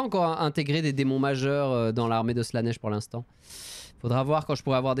 je peux pas encore intégrer des démons majeurs dans l'armée de Slanesh pour l'instant. Faudra voir quand je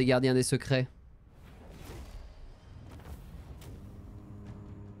pourrai avoir des gardiens des secrets.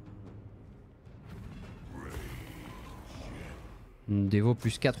 Dévo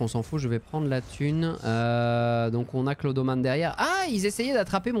plus 4 on s'en fout, je vais prendre la thune. Donc on a Clodoman derrière. Ah ils essayaient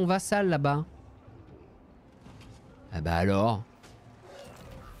d'attraper mon vassal là-bas. Ah bah alors.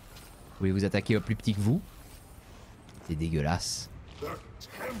 Vous voulez vous attaquer au plus petit que vous? C'est dégueulasse.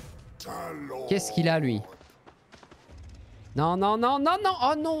 Qu'est-ce qu'il a lui? Non non non non non.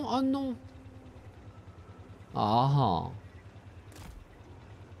 Oh non oh non. Oh.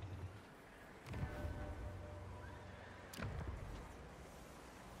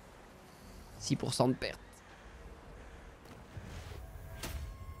 « 6% de perte.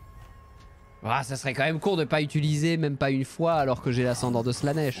 Ah, ça serait quand même court de pas utiliser même pas une fois alors que j'ai l'ascendant de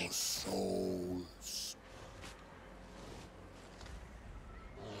Slanesh.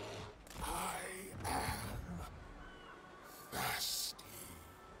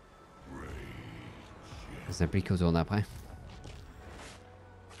 Ça s'applique au tour d'après.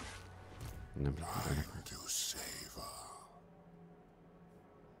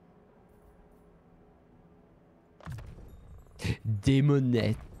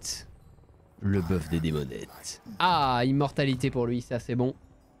 Démonette. Le bœuf des démonettes. Ah, immortalité pour lui, ça c'est bon.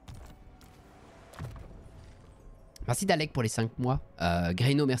 Merci Dalek pour les 5 mois.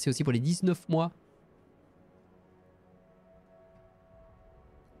 Greino, merci aussi pour les 19 mois.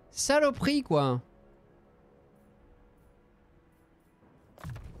 Saloperie quoi.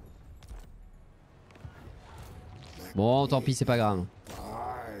 Bon, tant pis, c'est pas grave.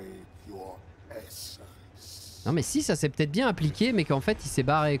 Non mais si, ça s'est peut-être bien appliqué, mais qu'en fait il s'est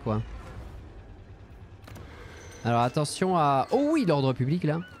barré quoi. Alors attention à... Oh oui, l'ordre public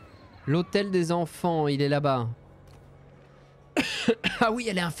là. L'hôtel des enfants, il est là-bas. Ah oui,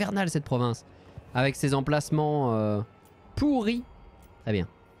 elle est infernale cette province. Avec ses emplacements pourris. Très bien.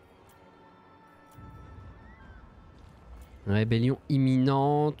 Rébellion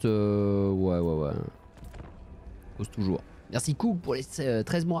imminente. Ouais. Pose toujours. Merci Cook pour les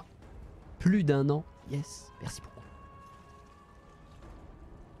 13 mois. Plus d'un an. Yes, merci beaucoup.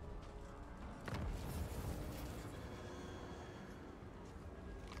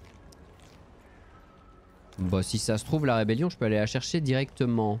 Bah si ça se trouve la rébellion je peux aller la chercher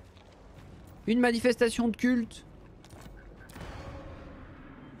directement. Une manifestation de culte.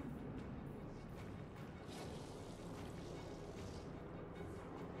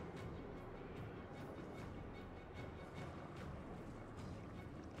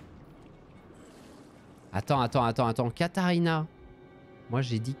 Attends. Katharina. Moi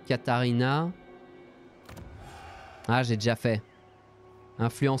j'ai dit Katharina. Ah, j'ai déjà fait.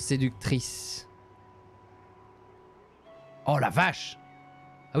 Influence séductrice. Oh la vache!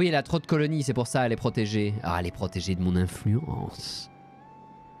 Ah oui, elle a trop de colonies, c'est pour ça elle est protégée. Ah, elle est protégée de mon influence.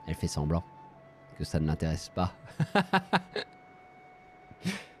 Elle fait semblant que ça ne l'intéresse pas.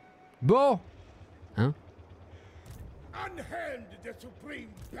 Bon! Hein?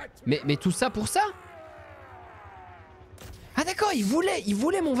 Mais tout ça pour ça? Ah d'accord, il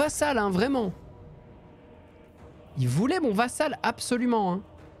voulait mon vassal, hein, vraiment. Il voulait mon vassal, absolument, hein.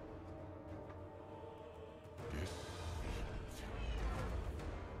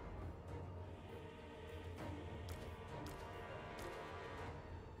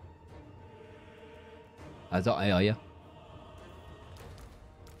 Attends, allez, regarde.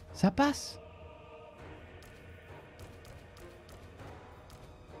 Ça passe.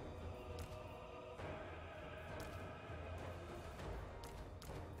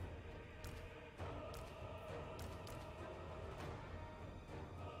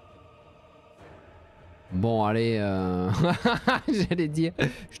 Bon, allez, j'allais dire,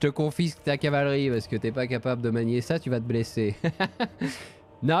 je te confisque ta cavalerie parce que t'es pas capable de manier ça, tu vas te blesser.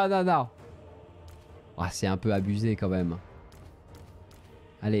 Non. Ah, c'est un peu abusé quand même.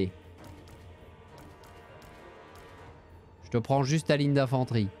 Allez. Je te prends juste ta ligne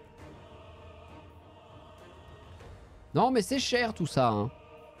d'infanterie. Non, mais c'est cher tout ça. Hein.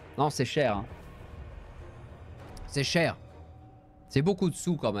 Non, c'est cher. Hein. C'est cher. C'est beaucoup de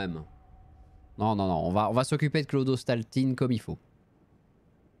sous quand même. Non, on va s'occuper de Clodostaltine comme il faut.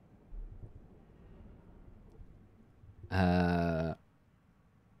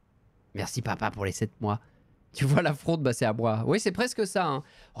 Merci papa pour les 7 mois. Tu vois la fraude, bah c'est à moi. Oui, c'est presque ça. Hein.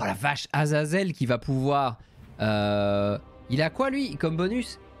 Oh la vache, Azazel qui va pouvoir... il a quoi lui comme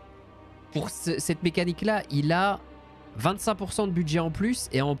bonus? Pour cette mécanique-là, il a 25% de budget en plus.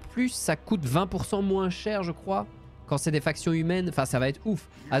 Et en plus, ça coûte 20% moins cher, je crois. Quand c'est des factions humaines. Enfin, ça va être ouf.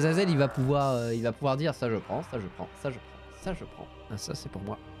 Azazel, il va pouvoir dire ça je prends, ça je prends, ça je prends, ça je prends. Ah, ça c'est pour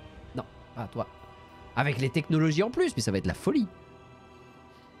moi. Non, pas à toi. Avec les technologies en plus, mais ça va être la folie.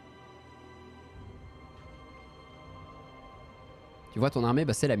 Tu vois ton armée,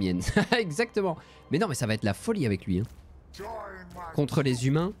 bah c'est la mienne. Exactement. Mais non, mais ça va être la folie avec lui. Hein. Contre les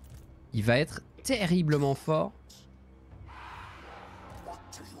humains, il va être terriblement fort.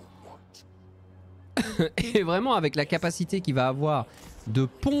 Et vraiment avec la capacité qu'il va avoir de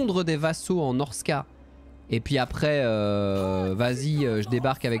pondre des vassaux en Norska. Et puis après, vas-y, je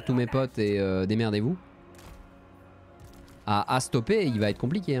débarque avec tous mes potes et démerdez-vous. À stopper, il va être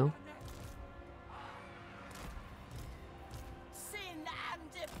compliqué. Hein.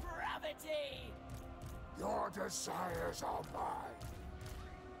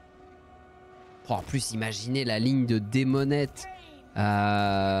 Oh, en plus, imaginez la ligne de démonette.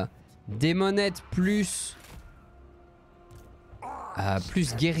 Démonette plus...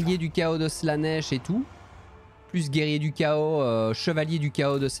 plus guerrier du chaos de Slanesh et tout. Plus guerrier du chaos, chevalier du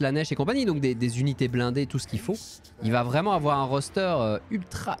chaos de Slanesh et compagnie. Donc des unités blindées, tout ce qu'il faut. Il va vraiment avoir un roster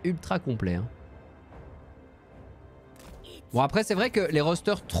ultra complet. Hein. Bon après c'est vrai que les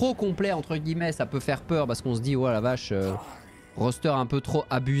rosters trop complets entre guillemets ça peut faire peur parce qu'on se dit oh la vache roster un peu trop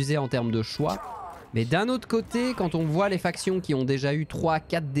abusé en termes de choix. Mais d'un autre côté quand on voit les factions qui ont déjà eu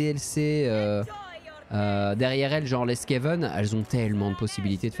 3-4 DLC derrière elles genre les Skaven, elles ont tellement de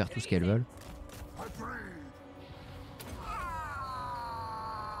possibilités de faire tout ce qu'elles veulent.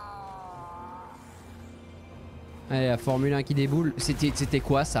 Allez la Formule 1 qui déboule, c'était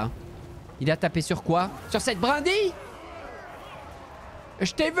quoi ça? Il a tapé sur quoi? Sur cette brindille?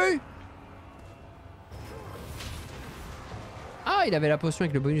 Je t'ai vu! Ah, il avait la potion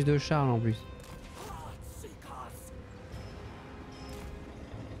avec le bonus de Charles en plus.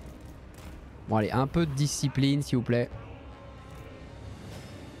 Bon, allez, un peu de discipline, s'il vous plaît.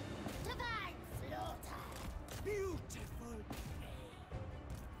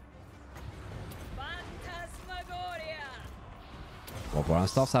 Bon, pour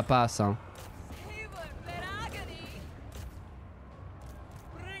l'instant, ça passe, hein.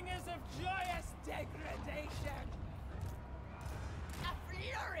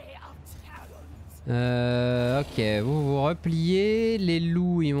 Ok, vous vous repliez. Les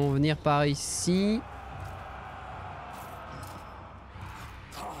loups, ils vont venir par ici.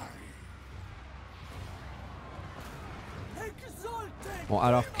 Bon,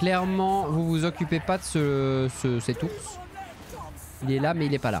 alors clairement, vous vous occupez pas de cet ours. Il est là, mais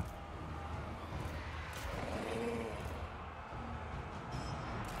il est pas là.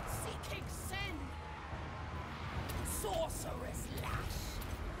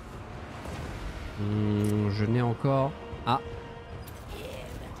 Je n'ai encore... Ah.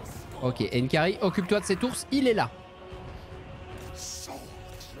 Ok, Enkari, occupe-toi de cet ours, il est là.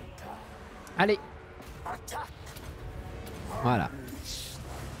 Allez. Voilà.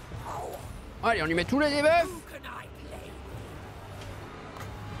 Allez, on lui met tous les debuffs.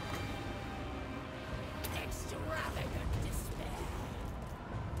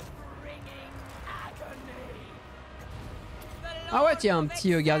 Ah ouais, tiens, un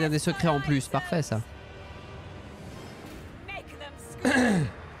petit gardien des secrets en plus. Parfait, ça.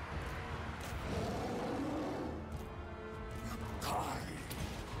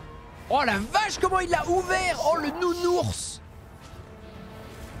 Oh la vache, comment il l'a ouvert! Oh le nounours!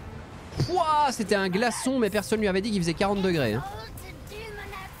 Pouah, c'était un glaçon, mais personne lui avait dit qu'il faisait 40 degrés. Hein.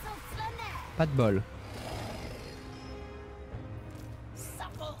 Pas de bol.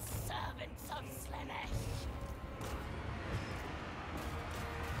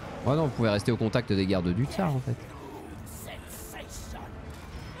 Oh non, vous pouvez rester au contact des gardes du tsar en fait.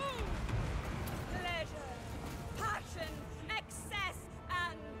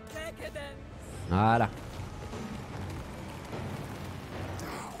 Voilà.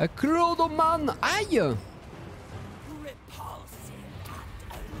 Clodoman. Aïe.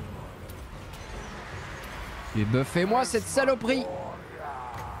 Débuffez-moi cette saloperie.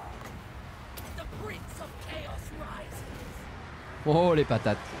 Oh les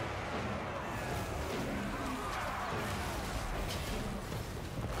patates.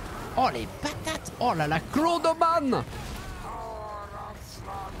 Oh les patates. Oh là là, Clodoman.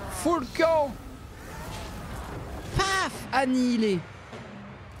 Full camp. Paf, annihilé.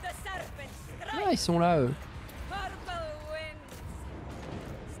 Ah, ils sont là, eux.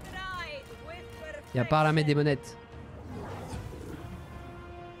 Il y a par là mes démonettes.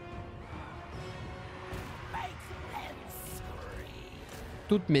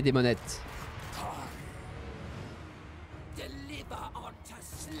 Toutes mes démonettes.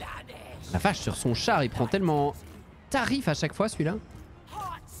 La vache, sur son char, il prend tellement tarif à chaque fois, celui-là.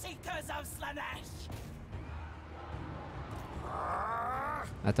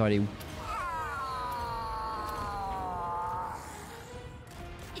 Attends, elle est où?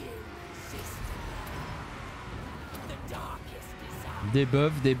 Des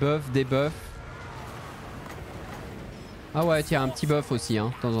buffs, des buffs, des buffs. Ah ouais, tiens, un petit buff aussi,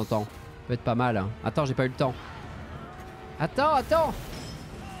 hein, de temps en temps. Ça peut être pas mal. Hein. Attends, j'ai pas eu le temps. Attends, attends.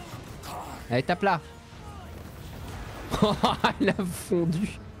 Allez, tape là. Il a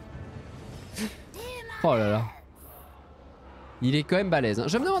fondu. Oh là là. Il est quand même balèze. Hein.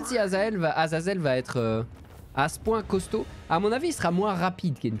 Je me demande si Azazel va être à ce point costaud. À mon avis, il sera moins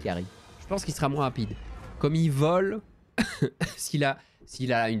rapide qu'Enkari. Je pense qu'il sera moins rapide. Comme il vole, s'il a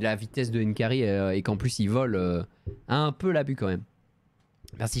la vitesse de Enkari et qu'en plus il vole un peu l'abus quand même.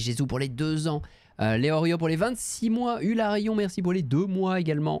 Merci Jésus pour les 2 ans. Léorio pour les 26 mois. Hularion, merci pour les 2 mois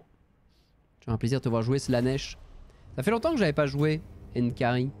également. J'ai un plaisir de te voir jouer Slanesh. Ça fait longtemps que j'avais pas joué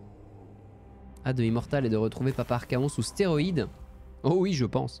Enkari. Ah, de Immortal et de retrouver Papa Archaon sous stéroïdes. Oh oui, je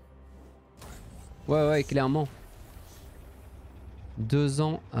pense. Ouais, clairement. 2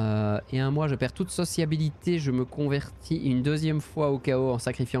 ans et 1 mois, je perds toute sociabilité. Je me convertis une 2e fois au chaos en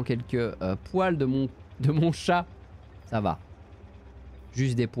sacrifiant quelques poils de mon chat. Ça va.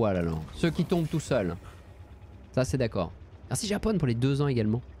 Juste des poils alors. Ceux qui tombent tout seuls. Ça, c'est d'accord. Merci Japon pour les 2 ans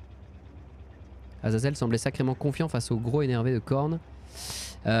également. Azazel semblait sacrément confiant face au gros énervé de Korn.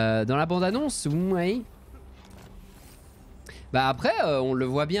 Dans la bande-annonce, oui. Bah après, on le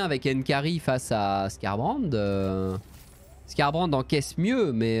voit bien avec Enkari face à Skarbrand. Skarbrand encaisse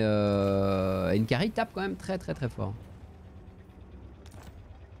mieux, mais Enkari tape quand même très fort.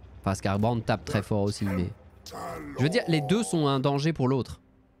 Enfin, Skarbrand tape très fort aussi, mais... Je veux dire, les deux sont un danger pour l'autre.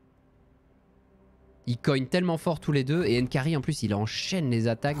 Ils cognent tellement fort tous les deux, et Enkari en plus, il enchaîne les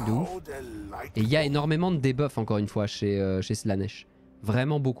attaques de ouf. Et il y a énormément de debuffs encore une fois chez Slanesh.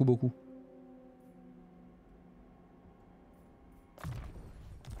 Vraiment beaucoup.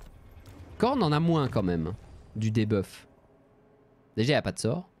 Korn en a moins quand même, du debuff. Déjà, il n'y a pas de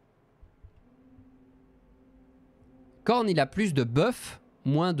sort. Korn, il a plus de buff,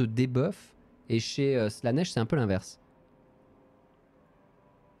 moins de debuff. Et chez Slanesh, c'est un peu l'inverse.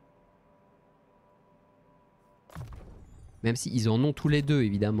 Même s'ils en ont tous les deux,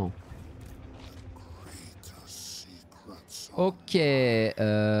 évidemment. Ok. On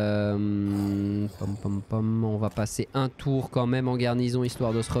va passer un tour quand même en garnison,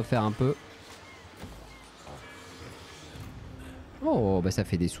 histoire de se refaire un peu. Oh, bah ça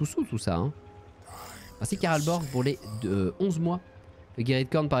fait des sous-sous tout ça. Hein. Merci Karalborg pour les 11 mois. Le guerrier de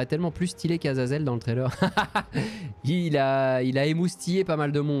Korn paraît tellement plus stylé qu'Azazel dans le trailer. il a émoustillé pas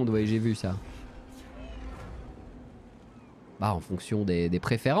mal de monde, ouais, j'ai vu ça. Bah, en fonction des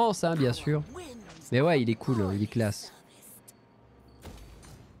préférences, hein, bien sûr. Mais ouais, il est cool, il est classe.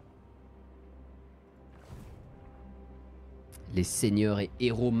 Les seigneurs et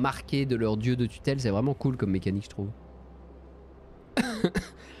héros marqués de leur dieu de tutelle, c'est vraiment cool comme mécanique, je trouve.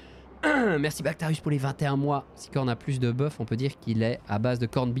 Merci Bactarius pour les 21 mois. Si Korn a plus de buff, on peut dire qu'il est à base de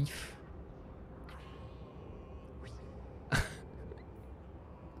corned beef. Oui.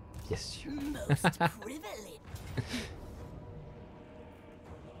 Bien sûr.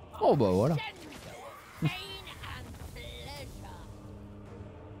 Oh bah voilà.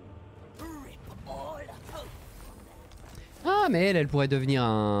 Ah mais elle pourrait devenir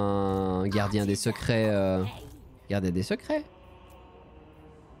un gardien des secrets. Gardien des secrets.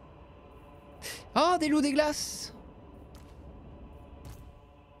 Oh, des loups des glaces.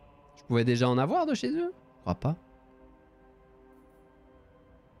 Je pouvais déjà en avoir de chez eux? Je crois pas.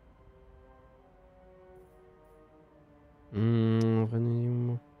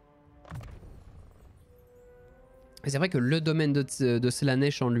 C'est vrai que le domaine de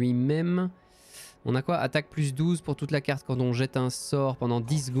Slanesh en lui-même... On a quoi? Attaque plus 12 pour toute la carte quand on jette un sort pendant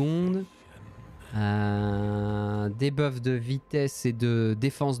 10 secondes. Debuff de vitesse et de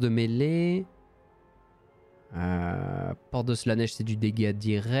défense de mêlée. Porte de Slanesh, c'est du dégât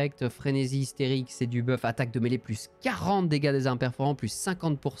direct. Frénésie hystérique, c'est du buff. Attaque de mêlée plus 40 dégâts des armes perforants, plus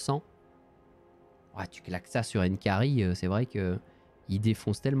 50%. Ouais, tu claques ça sur Enkari, c'est vrai que il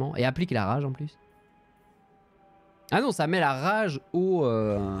défonce tellement. Et applique la rage en plus. Ah non, ça met la rage au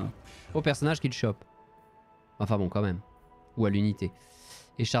personnage qu'il chope. Enfin bon, quand même. Ou à l'unité.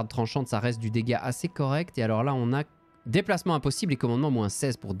 Écharpe tranchante, ça reste du dégât assez correct. Et alors là, on a déplacement impossible et commandement moins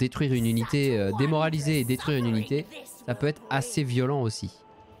 16 pour détruire une unité, démoraliser et détruire une unité. Ça peut être assez violent aussi.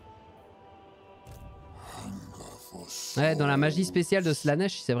 Ouais, dans la magie spéciale de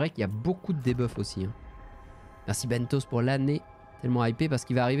Slanesh, c'est vrai qu'il y a beaucoup de debuffs aussi. Hein. Merci Bentos pour l'année. Tellement hypé parce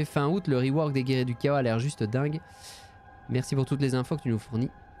qu'il va arriver fin août. Le rework des guerriers du chaos a l'air juste dingue. Merci pour toutes les infos que tu nous fournis.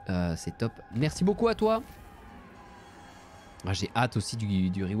 C'est top. Merci beaucoup à toi. Ah, j'ai hâte aussi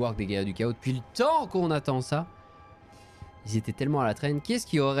du rework des guerriers du chaos. Depuis le temps qu'on attend ça. Ils étaient tellement à la traîne. Qui est-ce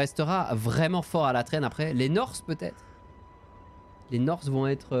qui restera vraiment fort à la traîne après? Les Norse peut-être? Les Norse vont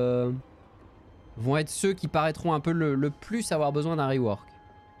être ceux qui paraîtront un peu le plus avoir besoin d'un rework.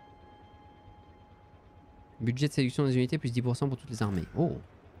 Budget de séduction des unités plus 10% pour toutes les armées. Oh,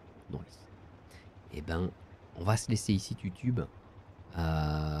 nice. Eh ben, on va se laisser ici YouTube. Et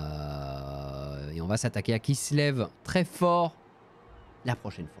on va s'attaquer à Kislev très fort la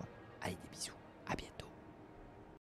prochaine fois. Allez, des bisous.